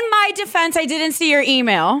 In my defense, I didn't see your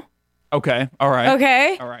email. Okay. All right.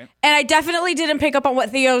 Okay. All right. And I definitely didn't pick up on what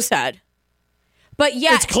Theo said. But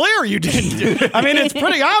yeah. It's clear you didn't. I mean, it's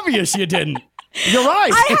pretty obvious you didn't. You're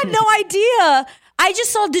right. I had no idea. I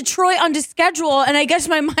just saw Detroit on the schedule, and I guess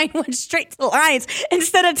my mind went straight to the Lions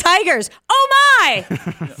instead of Tigers. Oh, my!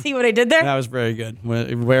 See what I did there? That was very good.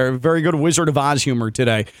 Very, very good Wizard of Oz humor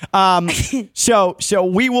today. So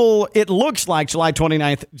we will, it looks like July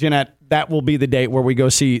 29th, Jeanette, that will be the date where we go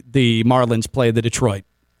see the Marlins play the Detroit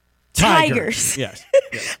Tigers. Yes.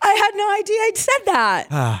 I had no idea I'd said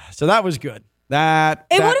that. So that was good. It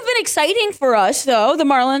would have been exciting for us, though, the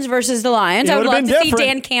Marlins versus the Lions. I would love to see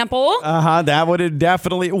Dan Campbell. That would have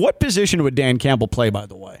definitely. What position would Dan Campbell play, by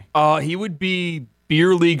the way? He would be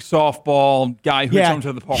beer league softball guy who comes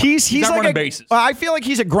to the park. He's not like running bases. I feel like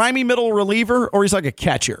he's a grimy middle reliever, or he's like a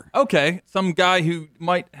catcher. Okay, some guy who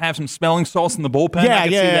might have some smelling salts in the bullpen.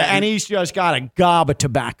 Yeah, and he's just got a gob of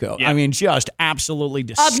tobacco. Yeah. I mean, just absolutely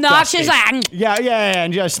disgusting. Obnoxious. Yeah,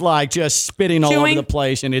 and just spitting all over the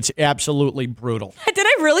place, and it's absolutely brutal. Did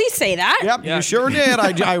I really say that? Yep, you sure did.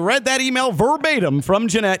 I read that email verbatim from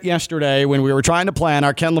Jeanette yesterday when we were trying to plan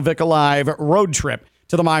our Ken LaVicka Live road trip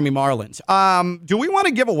to the Miami Marlins. Do we want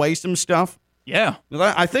to give away some stuff? Yeah.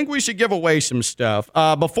 I think we should give away some stuff.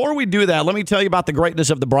 Before we do that, let me tell you about the greatness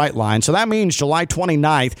of the Bright Line. So that means July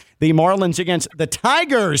 29th, the Marlins against the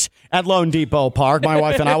Tigers at Lone Depot Park. My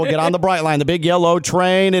wife and I will get on the Bright Line, the big yellow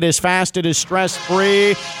train. It is fast. It is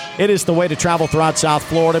stress-free. It is the way to travel throughout South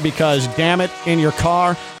Florida because, damn it, in your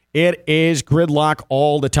car, it is gridlock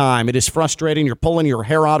all the time. It is frustrating. You're pulling your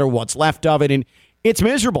hair out or what's left of it, and it's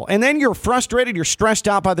miserable. And then you're frustrated, you're stressed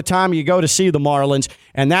out by the time you go to see the Marlins.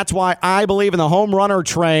 And that's why I believe in the home runner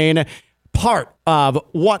train, part of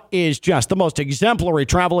what is just the most exemplary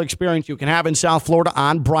travel experience you can have in South Florida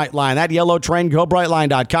on Brightline. That yellow train, go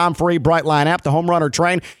Brightline.com, free Brightline app. The home runner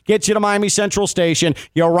train gets you to Miami Central Station.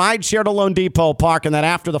 You ride share to Lone Depot Park, and then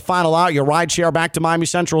after the final out, you ride share back to Miami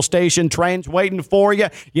Central Station. Train's waiting for you.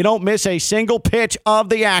 You don't miss a single pitch of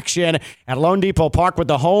the action at Lone Depot Park with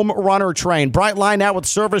the home runner train. Brightline now with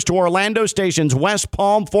service to Orlando stations, West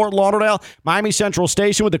Palm, Fort Lauderdale, Miami Central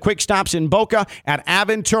Station with the quick stops in Boca at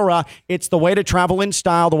Aventura. It's the way to travel in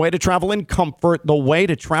style, the way to travel in comfort, the way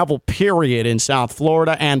to travel, period, in South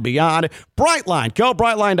Florida and beyond. Brightline, go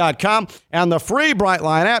Brightline.com, and the free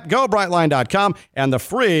Brightline app, go Brightline.com, and the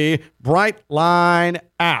free Brightline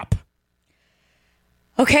app.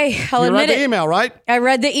 Okay, I'll admit it. You read the email, right? I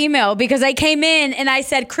read the email because I came in and I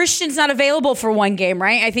said, Christian's not available for one game,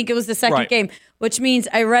 right? I think it was the second game, which means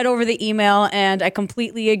I read over the email and I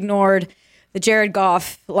completely ignored the Jared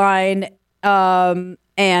Goff line. And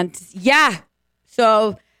yeah,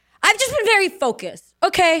 so I've just been very focused.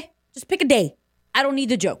 Okay. Just pick a day. I don't need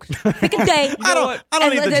the jokes. Pick a day. I don't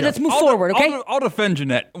need the jokes. Let's move forward, okay? I'll defend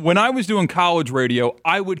Jeanette. When I was doing college radio,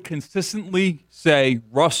 I would consistently say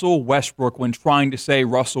Russell Westbrook when trying to say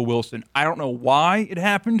Russell Wilson. I don't know why it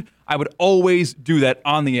happened. I would always do that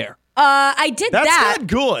on the air. I did that. That's not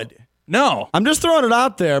good. No. I'm just throwing it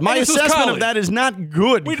out there. My this was assessment of college. that is not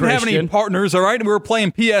good, We didn't have any partners, all right? We were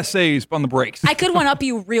playing PSAs on the breaks. I could one-up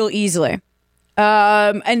you real easily.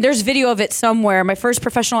 And there's video of it somewhere. My first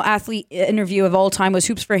professional athlete interview of all time was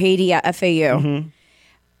Hoops for Haiti at FAU.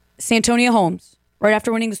 Santonio Holmes, right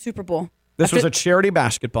after winning the Super Bowl. This was a charity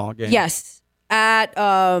basketball game. Yes, at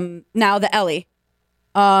now the Ellie.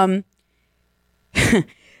 After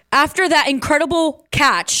that incredible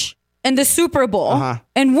catch in the Super Bowl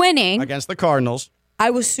and winning against the Cardinals, I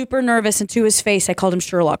was super nervous, and to his face, I called him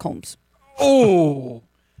Sherlock Holmes. Oh.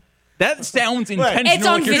 That sounds intentional. It's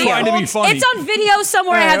on like you're video. trying to be funny. It's on video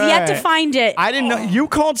somewhere. I have yet to find it. I didn't know. You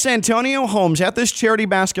called Santonio Holmes at this charity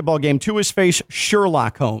basketball game to his face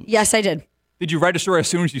Sherlock Holmes. Yes, I did. Did you register as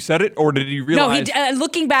soon as you said it, or did you realize? No,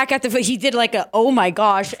 looking back at he did like a, oh my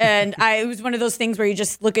gosh. And it was one of those things where you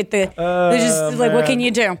just look at what can you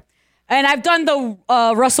do? And I've done the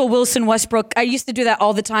Russell Wilson Westbrook. I used to do that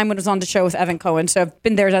all the time when I was on the show with Evan Cohen. So I've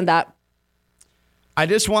been there, done that. I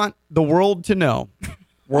just want the world to know.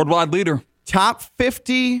 Worldwide leader. Top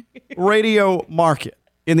 50 radio market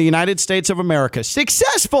in the United States of America.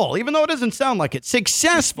 Successful, even though it doesn't sound like it.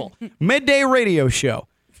 Successful midday radio show.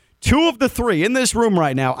 2 of the 3 in this room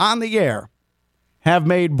right now on the air have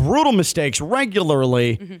made brutal mistakes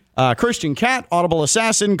regularly. Christian Cat, Audible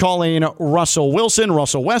Assassin, calling Russell Wilson,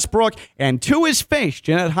 Russell Westbrook, and to his face,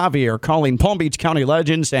 Jeanette Javier calling Palm Beach County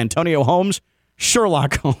legend Santonio Holmes,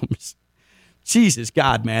 Sherlock Holmes. Jesus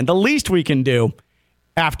God, man. The least we can do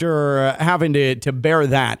after having to bear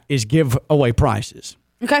that is give away prizes.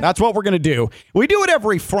 Okay. That's what we're going to do. We do it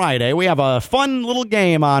every Friday. We have a fun little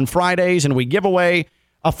game on Fridays, and we give away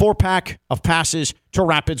a 4-pack of passes to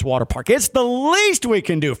Rapids Water Park. It's the least we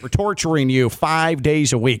can do for torturing you 5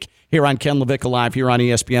 days a week here on Ken LaVicka Live here on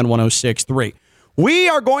ESPN 106.3. We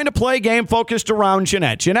are going to play a game focused around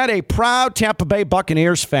Jeanette. Jeanette, a proud Tampa Bay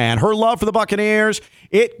Buccaneers fan. Her love for the Buccaneers,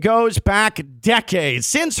 it goes back decades.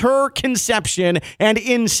 Since her conception and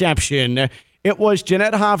inception, it was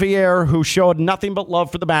Jeanette Javier who showed nothing but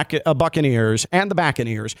love for the Buccaneers and the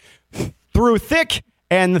Buccaneers. Through thick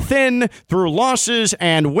and thin, through losses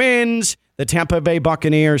and wins, the Tampa Bay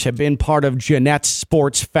Buccaneers have been part of Jeanette's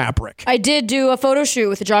sports fabric. I did do a photo shoot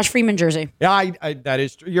with the Josh Freeman jersey. Yeah, that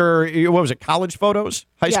is your, what was it, college photos?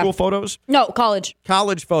 High school photos? No, college.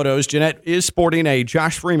 College photos. Jeanette is sporting a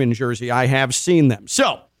Josh Freeman jersey. I have seen them.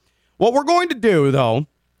 So, what we're going to do, though,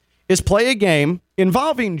 is play a game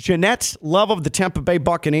involving Jeanette's love of the Tampa Bay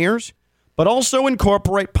Buccaneers, but also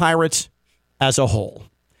incorporate Pirates as a whole.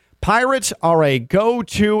 Pirates are a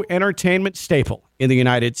go-to entertainment staple in the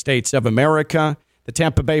United States of America. The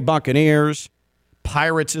Tampa Bay Buccaneers,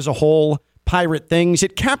 Pirates as a whole, pirate things.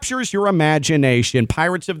 It captures your imagination.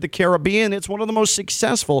 Pirates of the Caribbean, it's one of the most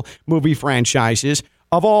successful movie franchises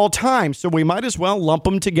of all time. So we might as well lump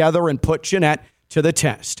them together and put Jeanette to the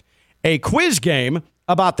test. A quiz game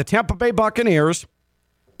about the Tampa Bay Buccaneers,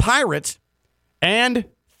 Pirates, and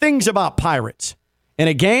things about Pirates. In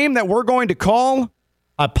a game that we're going to call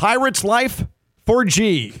A Pirate's Life for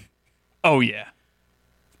G. Oh, yeah.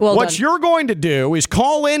 Well what done. you're going to do is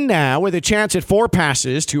call in now with a chance at 4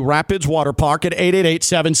 passes to Rapids Water Park at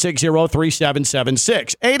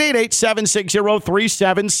 888-760-3776.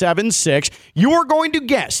 888-760-3776. You are going to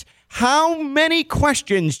guess how many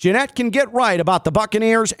questions Jeanette can get right about the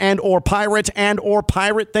Buccaneers and or Pirates and or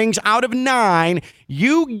pirate things out of 9.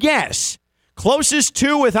 You guess closest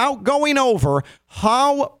to without going over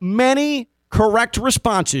how many correct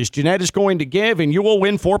responses Jeanette is going to give, and you will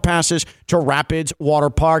win 4 passes to Rapids Water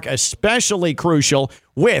Park, especially crucial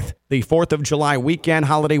with the 4th of July weekend,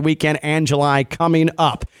 holiday weekend, and July coming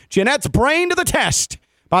up. Jeanette's brain to the test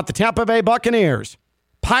about the Tampa Bay Buccaneers,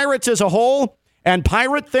 Pirates as a whole, and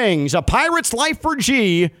pirate things. A Pirate's Life for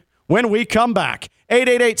G when we come back.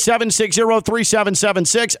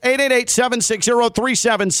 888-760-3776,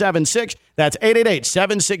 888-760-3776. That's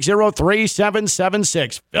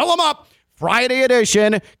 888-760-3776. Fill them up. Friday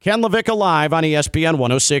edition, Ken LaVicka Live on ESPN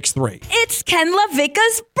 106.3. It's Ken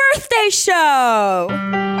LaVicka's birthday show.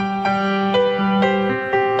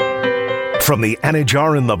 From the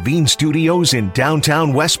Anajar and Levine Studios in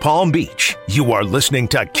downtown West Palm Beach, you are listening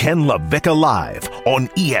to Ken LaVicka Live on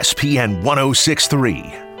ESPN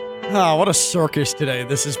 106.3. Oh, what a circus today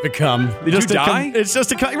this has become. Did you die? It's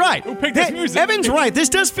just a... Right. Who picked this music? Evan's right. This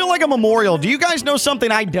does feel like a memorial. Do you guys know something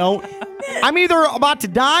I don't? I'm either about to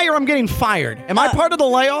die or I'm getting fired. Am I part of the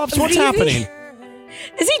layoffs? What's happening?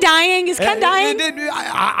 Is he dying? Is Ken dying?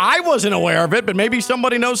 I wasn't aware of it, but maybe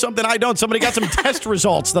somebody knows something I don't. Somebody got some test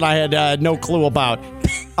results that I had no clue about.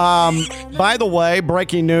 By the way,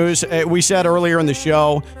 breaking news. We said earlier in the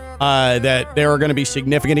show that there are going to be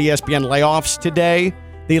significant ESPN layoffs today.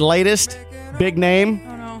 The latest big name,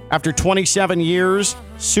 after 27 years,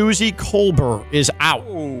 Suzy Kolber is out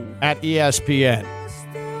at ESPN.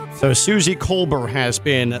 So Suzy Kolber has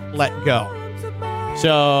been let go.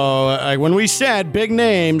 So when we said big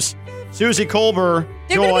names, Suzy Kolber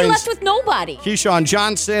They're going to be joins left with nobody. Keyshawn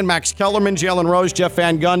Johnson, Max Kellerman, Jalen Rose, Jeff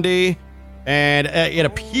Van Gundy. And it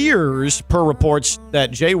appears, per reports,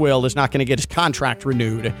 that Jay Will is not going to get his contract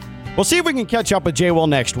renewed. We'll see if we can catch up with Jay Will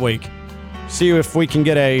next week. See if we can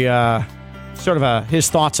get a his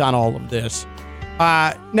thoughts on all of this.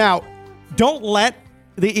 Now, don't let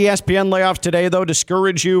the ESPN layoffs today, though,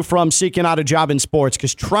 discourage you from seeking out a job in sports,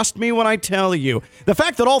 because trust me when I tell you, the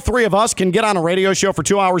fact that all three of us can get on a radio show for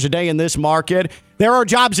 2 hours a day in this market, there are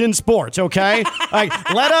jobs in sports, okay?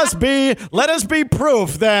 Like, let us be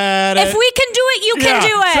proof that if we can do it, you can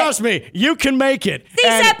do it. Trust me, you can make it. Sí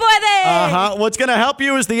se puede. What's going to help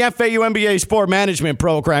you is the FAU MBA Sport Management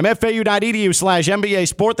Program. FAU.edu/MBA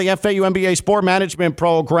Sport, the FAU MBA Sport Management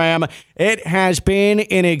Program. It has been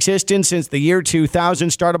in existence since the year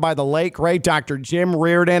 2000, started by the late, great Dr. Jim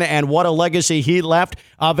Reardon, and what a legacy he left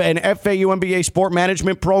of an FAU MBA Sport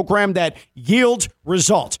Management Program that yields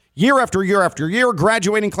results. Year after year after year,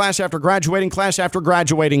 graduating class after graduating class after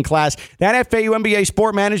graduating class. That FAU MBA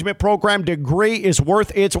Sport Management Program degree is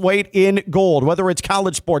worth its weight in gold, whether it's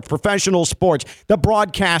college sports, professional sports, the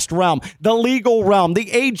broadcast realm, the legal realm,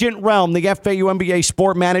 the agent realm. The FAU MBA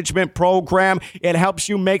Sport Management Program, it helps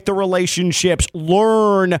you make the relationships,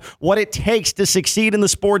 learn what it takes to succeed in the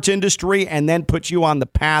sports industry, and then put you on the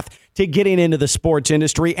path to getting into the sports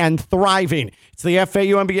industry and thriving. It's the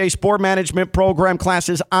FAU MBA Sport Management Program.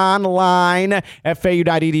 Classes online,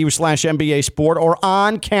 FAU.edu/MBA Sport, or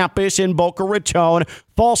on campus in Boca Raton.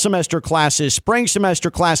 Fall semester classes, spring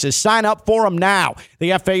semester classes. Sign up for them now.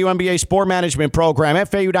 The FAU MBA Sport Management Program,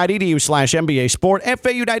 FAU.edu/MBA Sport,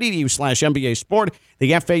 FAU.edu/MBA Sport,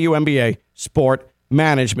 the FAU MBA Sport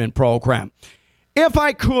Management Program. If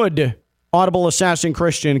I could, Audible Assassin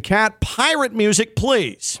Christian Cat, pirate music,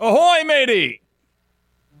 please. Ahoy, matey!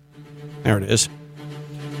 There it is.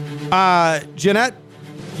 Jeanette,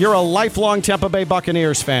 you're a lifelong Tampa Bay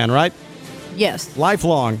Buccaneers fan, right? Yes.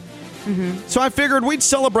 Lifelong. Mm-hmm. So I figured we'd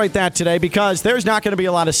celebrate that today, because there's not going to be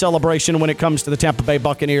a lot of celebration when it comes to the Tampa Bay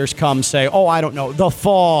Buccaneers come, say, the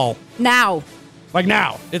fall. Now. Like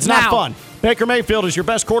now. It's not fun. Baker Mayfield is your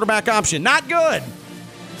best quarterback option. Not good.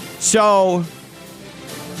 So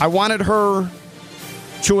I wanted her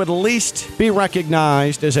to at least be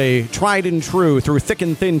recognized as a tried and true through thick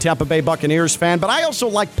and thin Tampa Bay Buccaneers fan, but I also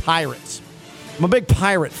like Pirates. I'm a big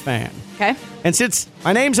Pirate fan. Okay. And since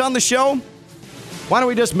my name's on the show, why don't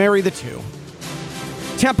we just marry the two?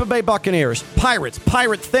 Tampa Bay Buccaneers, Pirates,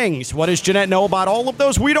 Pirate things. What does Jeanette know about all of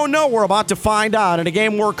those? We don't know. We're about to find out in a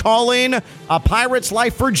game we're calling A Pirate's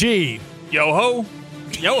Life for G. Yo-ho.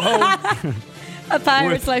 Yo-ho. A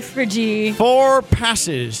Pirate's Life for G. 4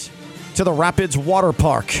 passes to the Rapids Water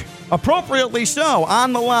Park. Appropriately so,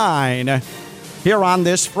 on the line here on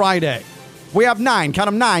this Friday. We have 9, count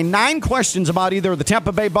them 9 questions about either the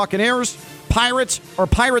Tampa Bay Buccaneers, Pirates, or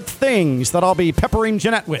Pirate things that I'll be peppering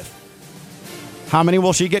Jeanette with. How many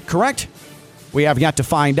will she get correct? We have yet to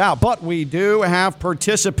find out, but we do have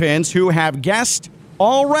participants who have guessed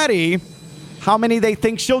already how many they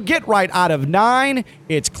think she'll get right out of 9.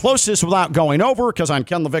 It's closest without going over, because on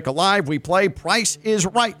Ken LaVicka Live, we play Price is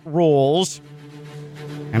Right rules.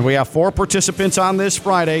 And we have 4 participants on this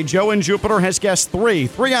Friday. Joe in Jupiter has guessed 3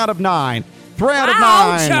 out of 9. 3 out of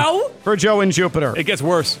 9 Joe. for Joe in Jupiter. It gets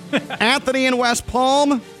worse. Anthony in West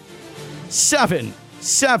Palm, 7.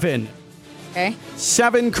 Okay.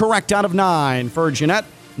 7 correct out of 9 for Jeanette.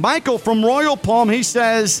 Michael from Royal Palm, he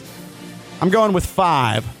says, I'm going with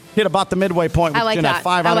 5. Hit about the midway point with Jeanette. That.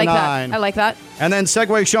 5 out of 9. I like that. And then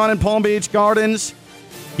Segway Sean in Palm Beach Gardens.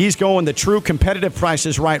 He's going the true competitive Price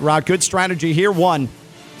is Right route. Good strategy here. 1.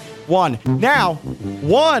 Now,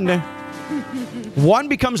 1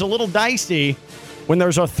 becomes a little dicey when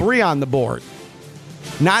there's a 3 on the board.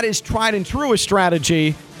 Not as tried and true a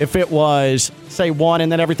strategy if it was, say, 1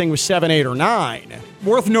 and then everything was 7, 8, or 9.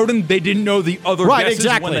 Worth noting, they didn't know the other guesses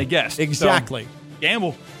when they guessed. Exactly. So,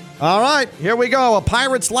 gamble. All right, here we go. A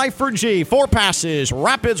Pirate's Life for G. 4 passes.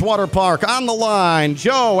 Rapids Water Park on the line.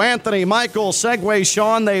 Joe, Anthony, Michael, Segway,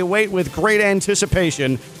 Sean. They wait with great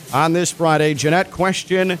anticipation on this Friday. Jeanette,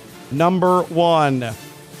 question number 1.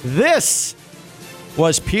 This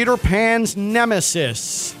was Peter Pan's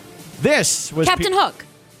nemesis. This was Captain Hook.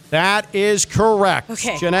 That is correct.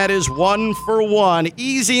 Okay. Jeanette is 1 for 1,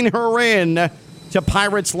 easing her in to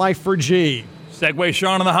Pirate's Life for G. Segway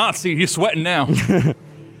Sean in the hot seat. He's sweating now.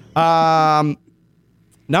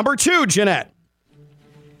 Number 2, Jeanette.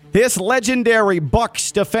 This legendary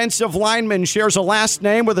Bucks defensive lineman shares a last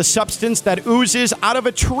name with a substance that oozes out of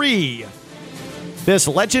a tree. This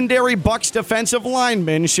legendary Bucks defensive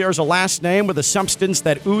lineman shares a last name with a substance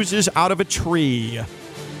that oozes out of a tree.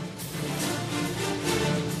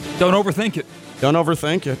 Don't overthink it. Don't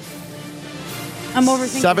overthink it. I'm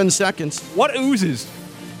overthinking. 7 seconds. What oozes?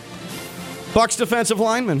 Bucks defensive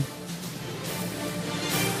lineman.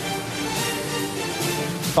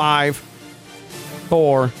 5,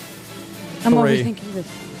 4, I'm 3, overthinking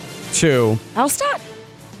this. 2. I'll stop.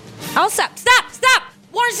 Stop.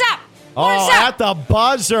 Warren, stop. Oh, at the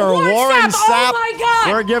buzzer. Warren Warren Sapp. Sapp. Oh, my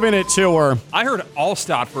God. We're giving it to her. I heard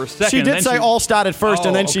Allstott for a second. She did say Allstott at first,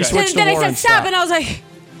 and then she switched Then to I Warren said stop, Sapp. and I was like,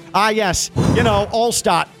 Yes. You know,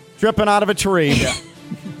 Allstott dripping out of a tree.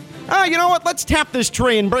 Yeah. You know what? Let's tap this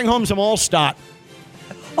tree and bring home some Allstott.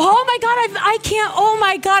 oh my God, I can't. Oh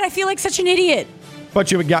my God, I feel like such an idiot. But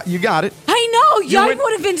you got it. I know. I went-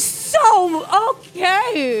 would have been so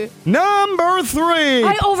okay. Number 3.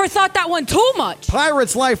 I overthought that one too much.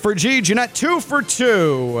 Pirate's Life for G. Jeanette, 2 for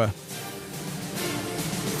 2.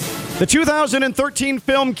 The 2013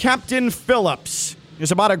 film Captain Phillips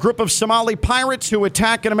is about a group of Somali pirates who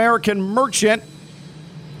attack an American merchant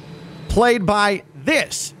played by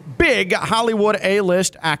this big Hollywood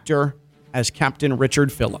A-list actor as Captain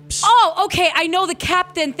Richard Phillips. Oh, okay. I know the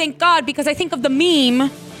captain, thank God, because I think of the meme,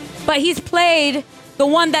 but he's played the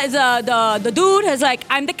one that is the dude is like,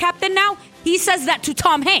 I'm the captain now. He says that to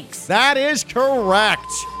Tom Hanks. That is correct.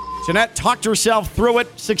 Jeanette talked herself through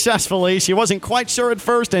it successfully. She wasn't quite sure at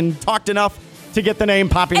first and talked enough to get the name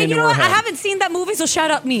popping And into you know her what? head. I haven't seen that movie, so shout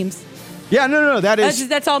out memes. Yeah, no,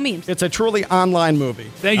 That's all memes. It's a truly online movie.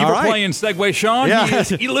 Thank you All for right. playing Segway Sean. Yeah. He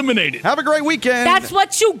is eliminated. Have a great weekend. That's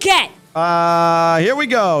what you get. Here we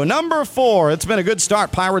go. Number 4. It's been a good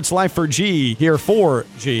start. Pirate's Life for G. Here for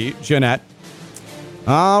G, Jeanette.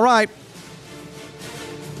 All right.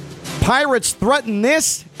 Pirates threaten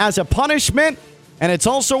this as a punishment, and it's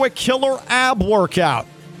also a killer ab workout.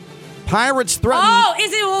 Pirates threaten... Oh,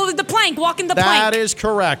 is it the plank, walking the plank? That is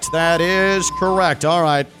correct. That is correct. All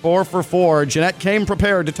right, 4 for 4. Jeanette came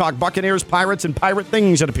prepared to talk Buccaneers, Pirates, and pirate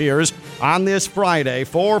things, it appears, on this Friday.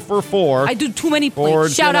 4 for 4. I do too many for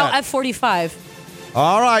planks. Shout out Jeanette. F45.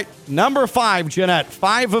 All right, number 5, Jeanette.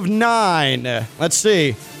 5 of 9. Let's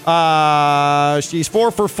see. She's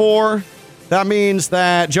 4 for 4. That means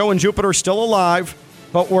that Joe and Jupiter are still alive,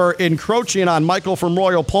 but we're encroaching on Michael from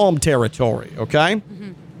Royal Palm territory, okay?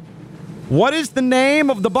 Mm-hmm. What is the name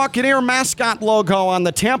of the Buccaneer mascot logo on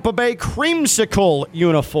the Tampa Bay Creamsicle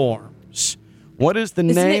uniforms? What is the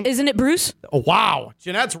name? Isn't it Bruce? Oh, wow.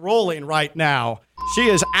 Jeanette's rolling right now. She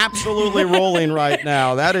is absolutely rolling right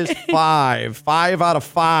now. That is 5. 5 out of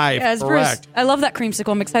 5. Yeah, it's correct. Bruce. I love that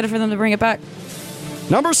creamsicle. I'm excited for them to bring it back.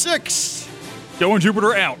 Number 6. Joe and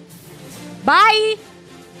Jupiter out. Bye.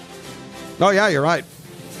 Oh, yeah, you're right.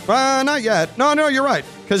 Not yet. No, you're right.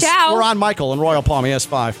 Because Ciao. we're on Michael in Royal Palm. He has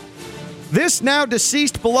 5. This now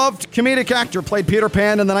deceased beloved comedic actor played Peter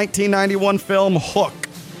Pan in the 1991 film Hook.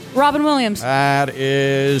 Robin Williams. That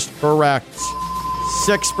is correct.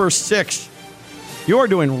 6 for 6. You are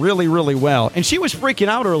doing really, really well. And she was freaking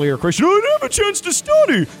out earlier, Christian. I didn't have a chance to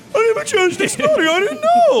study. I didn't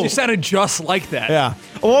know. She sounded just like that. Yeah.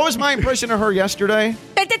 What was my impression of her yesterday?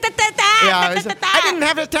 Yeah, I didn't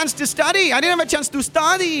have a chance to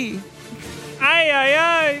study.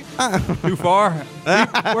 Aye. Too far.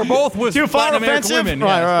 We're both with Too far Latin American offensive? women.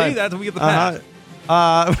 Right, Yeah. right. See, that's we get the pass.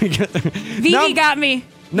 Vivi got me.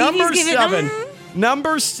 Number Vivi's giving- 7.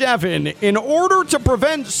 Number 7. In order to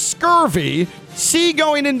prevent scurvy,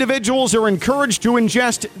 seagoing individuals are encouraged to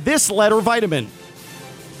ingest this letter vitamin.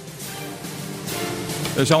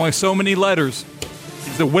 There's only so many letters. You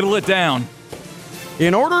have to whittle it down.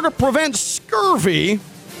 In order to prevent scurvy,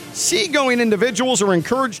 seagoing individuals are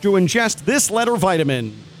encouraged to ingest this letter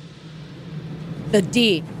vitamin. The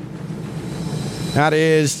D. That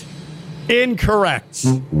is incorrect.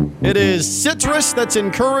 It is citrus that's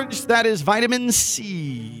encouraged. That is vitamin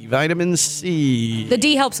C. Vitamin C. The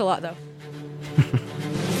D helps a lot, though.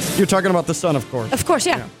 You're talking about the sun, of course. Of course,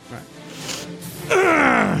 yeah.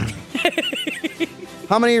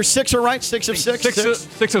 How many are 6 are right? 6 of 6?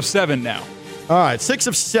 6 of 7 now. All right, 6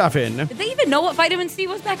 of 7. Did they even know what vitamin C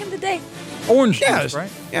was back in the day? Orange juice, Yes, right?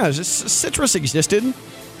 Yeah, citrus existed,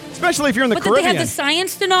 especially if you're in the But did Caribbean. they have the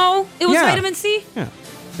science to know it was Yeah. vitamin C? Yeah.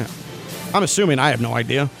 I'm assuming. I have no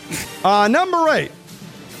idea. Number 8.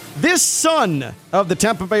 This son of the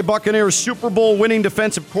Tampa Bay Buccaneers Super Bowl winning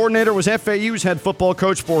defensive coordinator was FAU's head football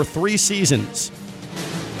coach for 3 seasons.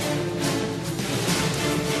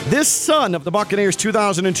 This son of the Buccaneers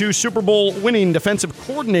 2002 Super Bowl winning defensive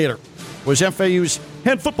coordinator was FAU's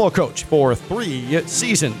head football coach for 3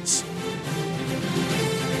 seasons.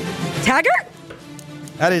 Taggart?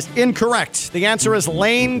 That is incorrect. The answer is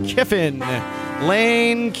Lane Kiffin.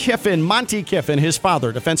 Lane Kiffin, Monty Kiffin, his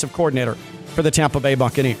father, defensive coordinator for the Tampa Bay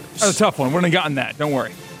Buccaneers. That's a tough one. Wouldn't have gotten that. Don't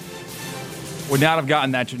worry. Would not have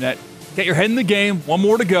gotten that, Jeanette. Get your head in the game. One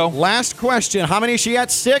more to go. Last question. How many is she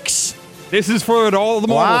at? 6? This is for all the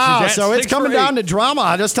marbles. Wow, She's at so it's 6 or coming 8. down to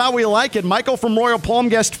drama. Just how we like it. Michael from Royal Palm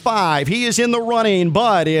guessed 5. He is in the running,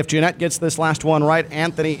 but if Jeanette gets this last one right,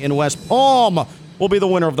 Anthony in West Palm will be the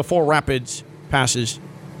winner of the 4 Rapids passes.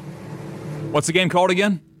 What's the game called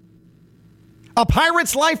again? A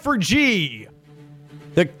Pirate's Life for G.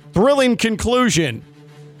 The thrilling conclusion.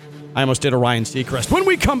 I almost did a Ryan Seacrest when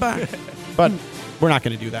we come back, but we're not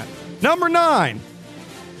going to do that. Number 9.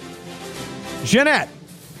 Jeanette.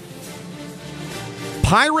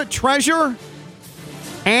 Pirate treasure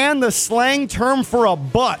and the slang term for a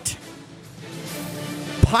butt.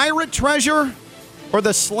 Pirate treasure or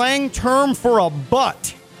the slang term for a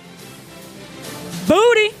butt?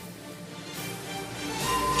 Booty.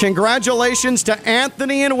 Congratulations to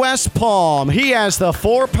Anthony in West Palm. He has the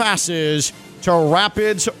 4 passes to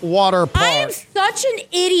Rapids Water Park. I am such an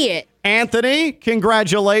idiot. Anthony,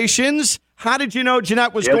 congratulations. How did you know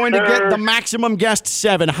Jeanette was going to get the maximum guessed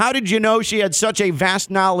 7? How did you know she had such a vast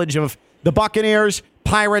knowledge of the Buccaneers,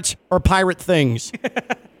 Pirates, or pirate things?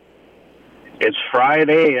 It's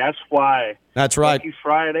Friday. That's why. That's right. Lucky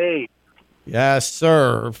Friday. Yes,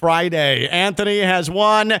 sir. Friday. Anthony has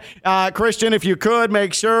won. Christian, if you could,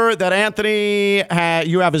 make sure that Anthony,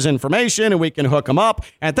 you have his information and we can hook him up.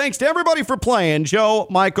 And thanks to everybody for playing. Joe,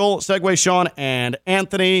 Michael, Segway Sean, and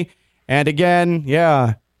Anthony. And again,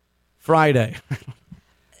 Friday.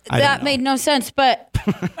 That made no sense, but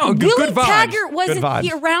Willie Willie Taggart wasn't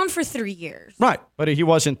around for 3 years. Right, but he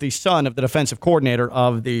wasn't the son of the defensive coordinator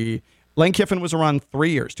of the... Lane Kiffin was around 3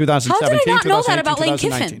 years, 2017, How did I not know that 2018, about Lane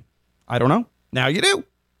 2019. Kiffin? I don't know. Now you do.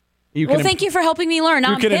 Thank you for helping me learn.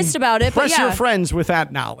 Now I'm pissed about it, but Impress your friends with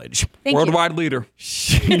that knowledge. Worldwide leader.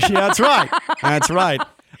 That's right. That's right.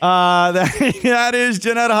 That is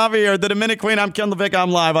Jeanette Javier, the Dominic Queen. I'm Ken LaVicka.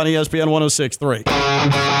 I'm live on ESPN 106.3.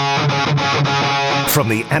 From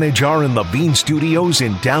the Anajar and Levine Studios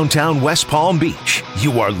in downtown West Palm Beach,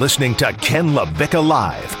 you are listening to Ken LaVicka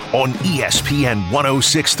Live on ESPN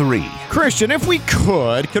 106.3. Christian, if we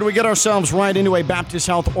could we get ourselves right into a Baptist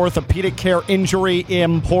Health Orthopedic Care Injury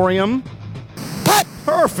Emporium?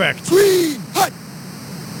 Perfect.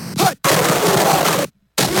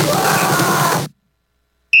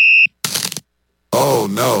 Oh,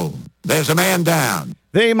 no. There's a man down.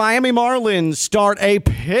 The Miami Marlins start a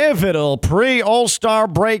pivotal pre-All-Star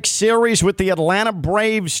break series with the Atlanta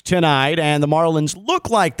Braves tonight, and the Marlins look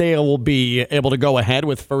like they will be able to go ahead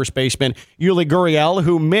with first baseman Yuli Gurriel,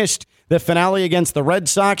 who missed the finale against the Red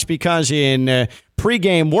Sox because in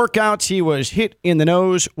pregame workouts he was hit in the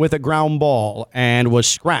nose with a ground ball and was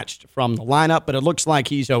scratched from the lineup, but it looks like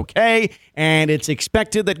he's okay, and it's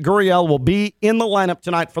expected that Gurriel will be in the lineup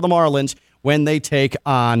tonight for the Marlins when they take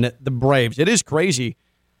on the Braves. It is crazy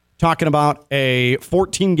talking about a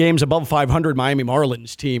 14 games above 500 Miami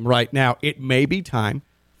Marlins team right now. It may be time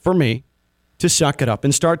for me to suck it up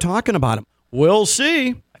and start talking about them. We'll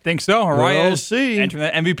see. I think so. We'll see. Entering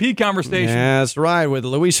that MVP conversation. That's right, with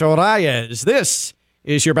Luis Arias. This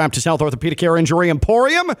is your Baptist Health Orthopedic Care Injury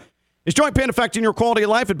Emporium. Is joint pain affecting your quality of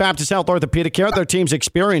life? At Baptist Health Orthopedic Care, their team's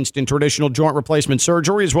experienced in traditional joint replacement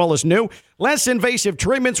surgery as well as new, less invasive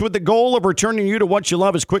treatments with the goal of returning you to what you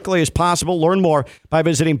love as quickly as possible. Learn more by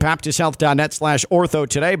visiting baptisthealth.net/ortho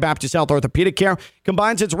today. Baptist Health Orthopedic Care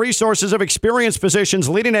combines its resources of experienced physicians,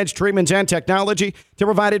 leading-edge treatments, and technology to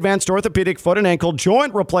provide advanced orthopedic, foot and ankle,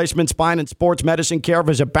 joint replacement, spine, and sports medicine care.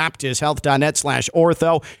 Visit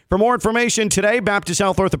baptisthealth.net/ortho. For more information today, Baptist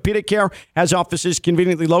Health Orthopedic Care has offices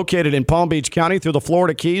conveniently located in Palm Beach County through the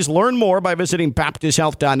Florida Keys. Learn more by visiting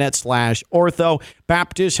baptisthealth.net/ortho.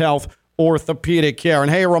 Baptist Health Orthopedic Care. And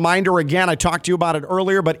hey, a reminder again, I talked to you about it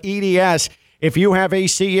earlier, but EDS, if you have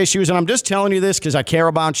AC issues, and I'm just telling you this because I care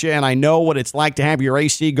about you and I know what it's like to have your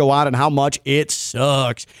AC go out and how much it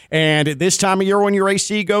sucks. And at this time of year when your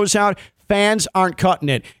AC goes out, fans aren't cutting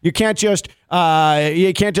it. You can't just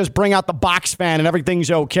bring out the box fan and everything's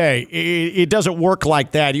okay. It doesn't work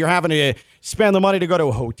like that. You're having to spend the money to go to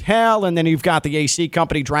a hotel, and then you've got the AC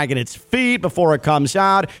company dragging its feet before it comes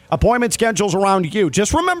out. Appointment schedules around you.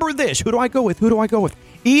 Just remember this. Who do I go with? Who do I go with?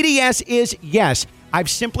 EDS is yes. I've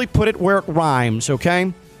simply put it where it rhymes,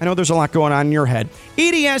 okay? I know there's a lot going on in your head.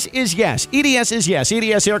 EDS is yes. EDS is yes.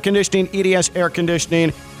 EDS Air Conditioning,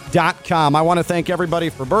 EDSAirConditioning.com. I want to thank everybody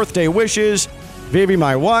for birthday wishes. Vivi,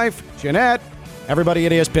 my wife, Jeanette, everybody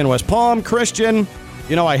at ESPN West Palm, Christian.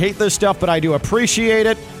 You know, I hate this stuff, but I do appreciate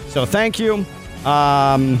it. So thank you.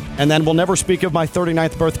 And then we'll never speak of my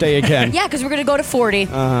 39th birthday again. Yeah, because we're going to go to 40.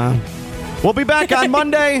 We'll be back on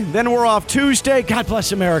Monday. Then we're off Tuesday. God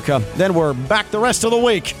bless America. Then we're back the rest of the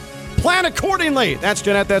week. Plan accordingly. That's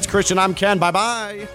Jeanette. That's Christian. I'm Ken. Bye-bye.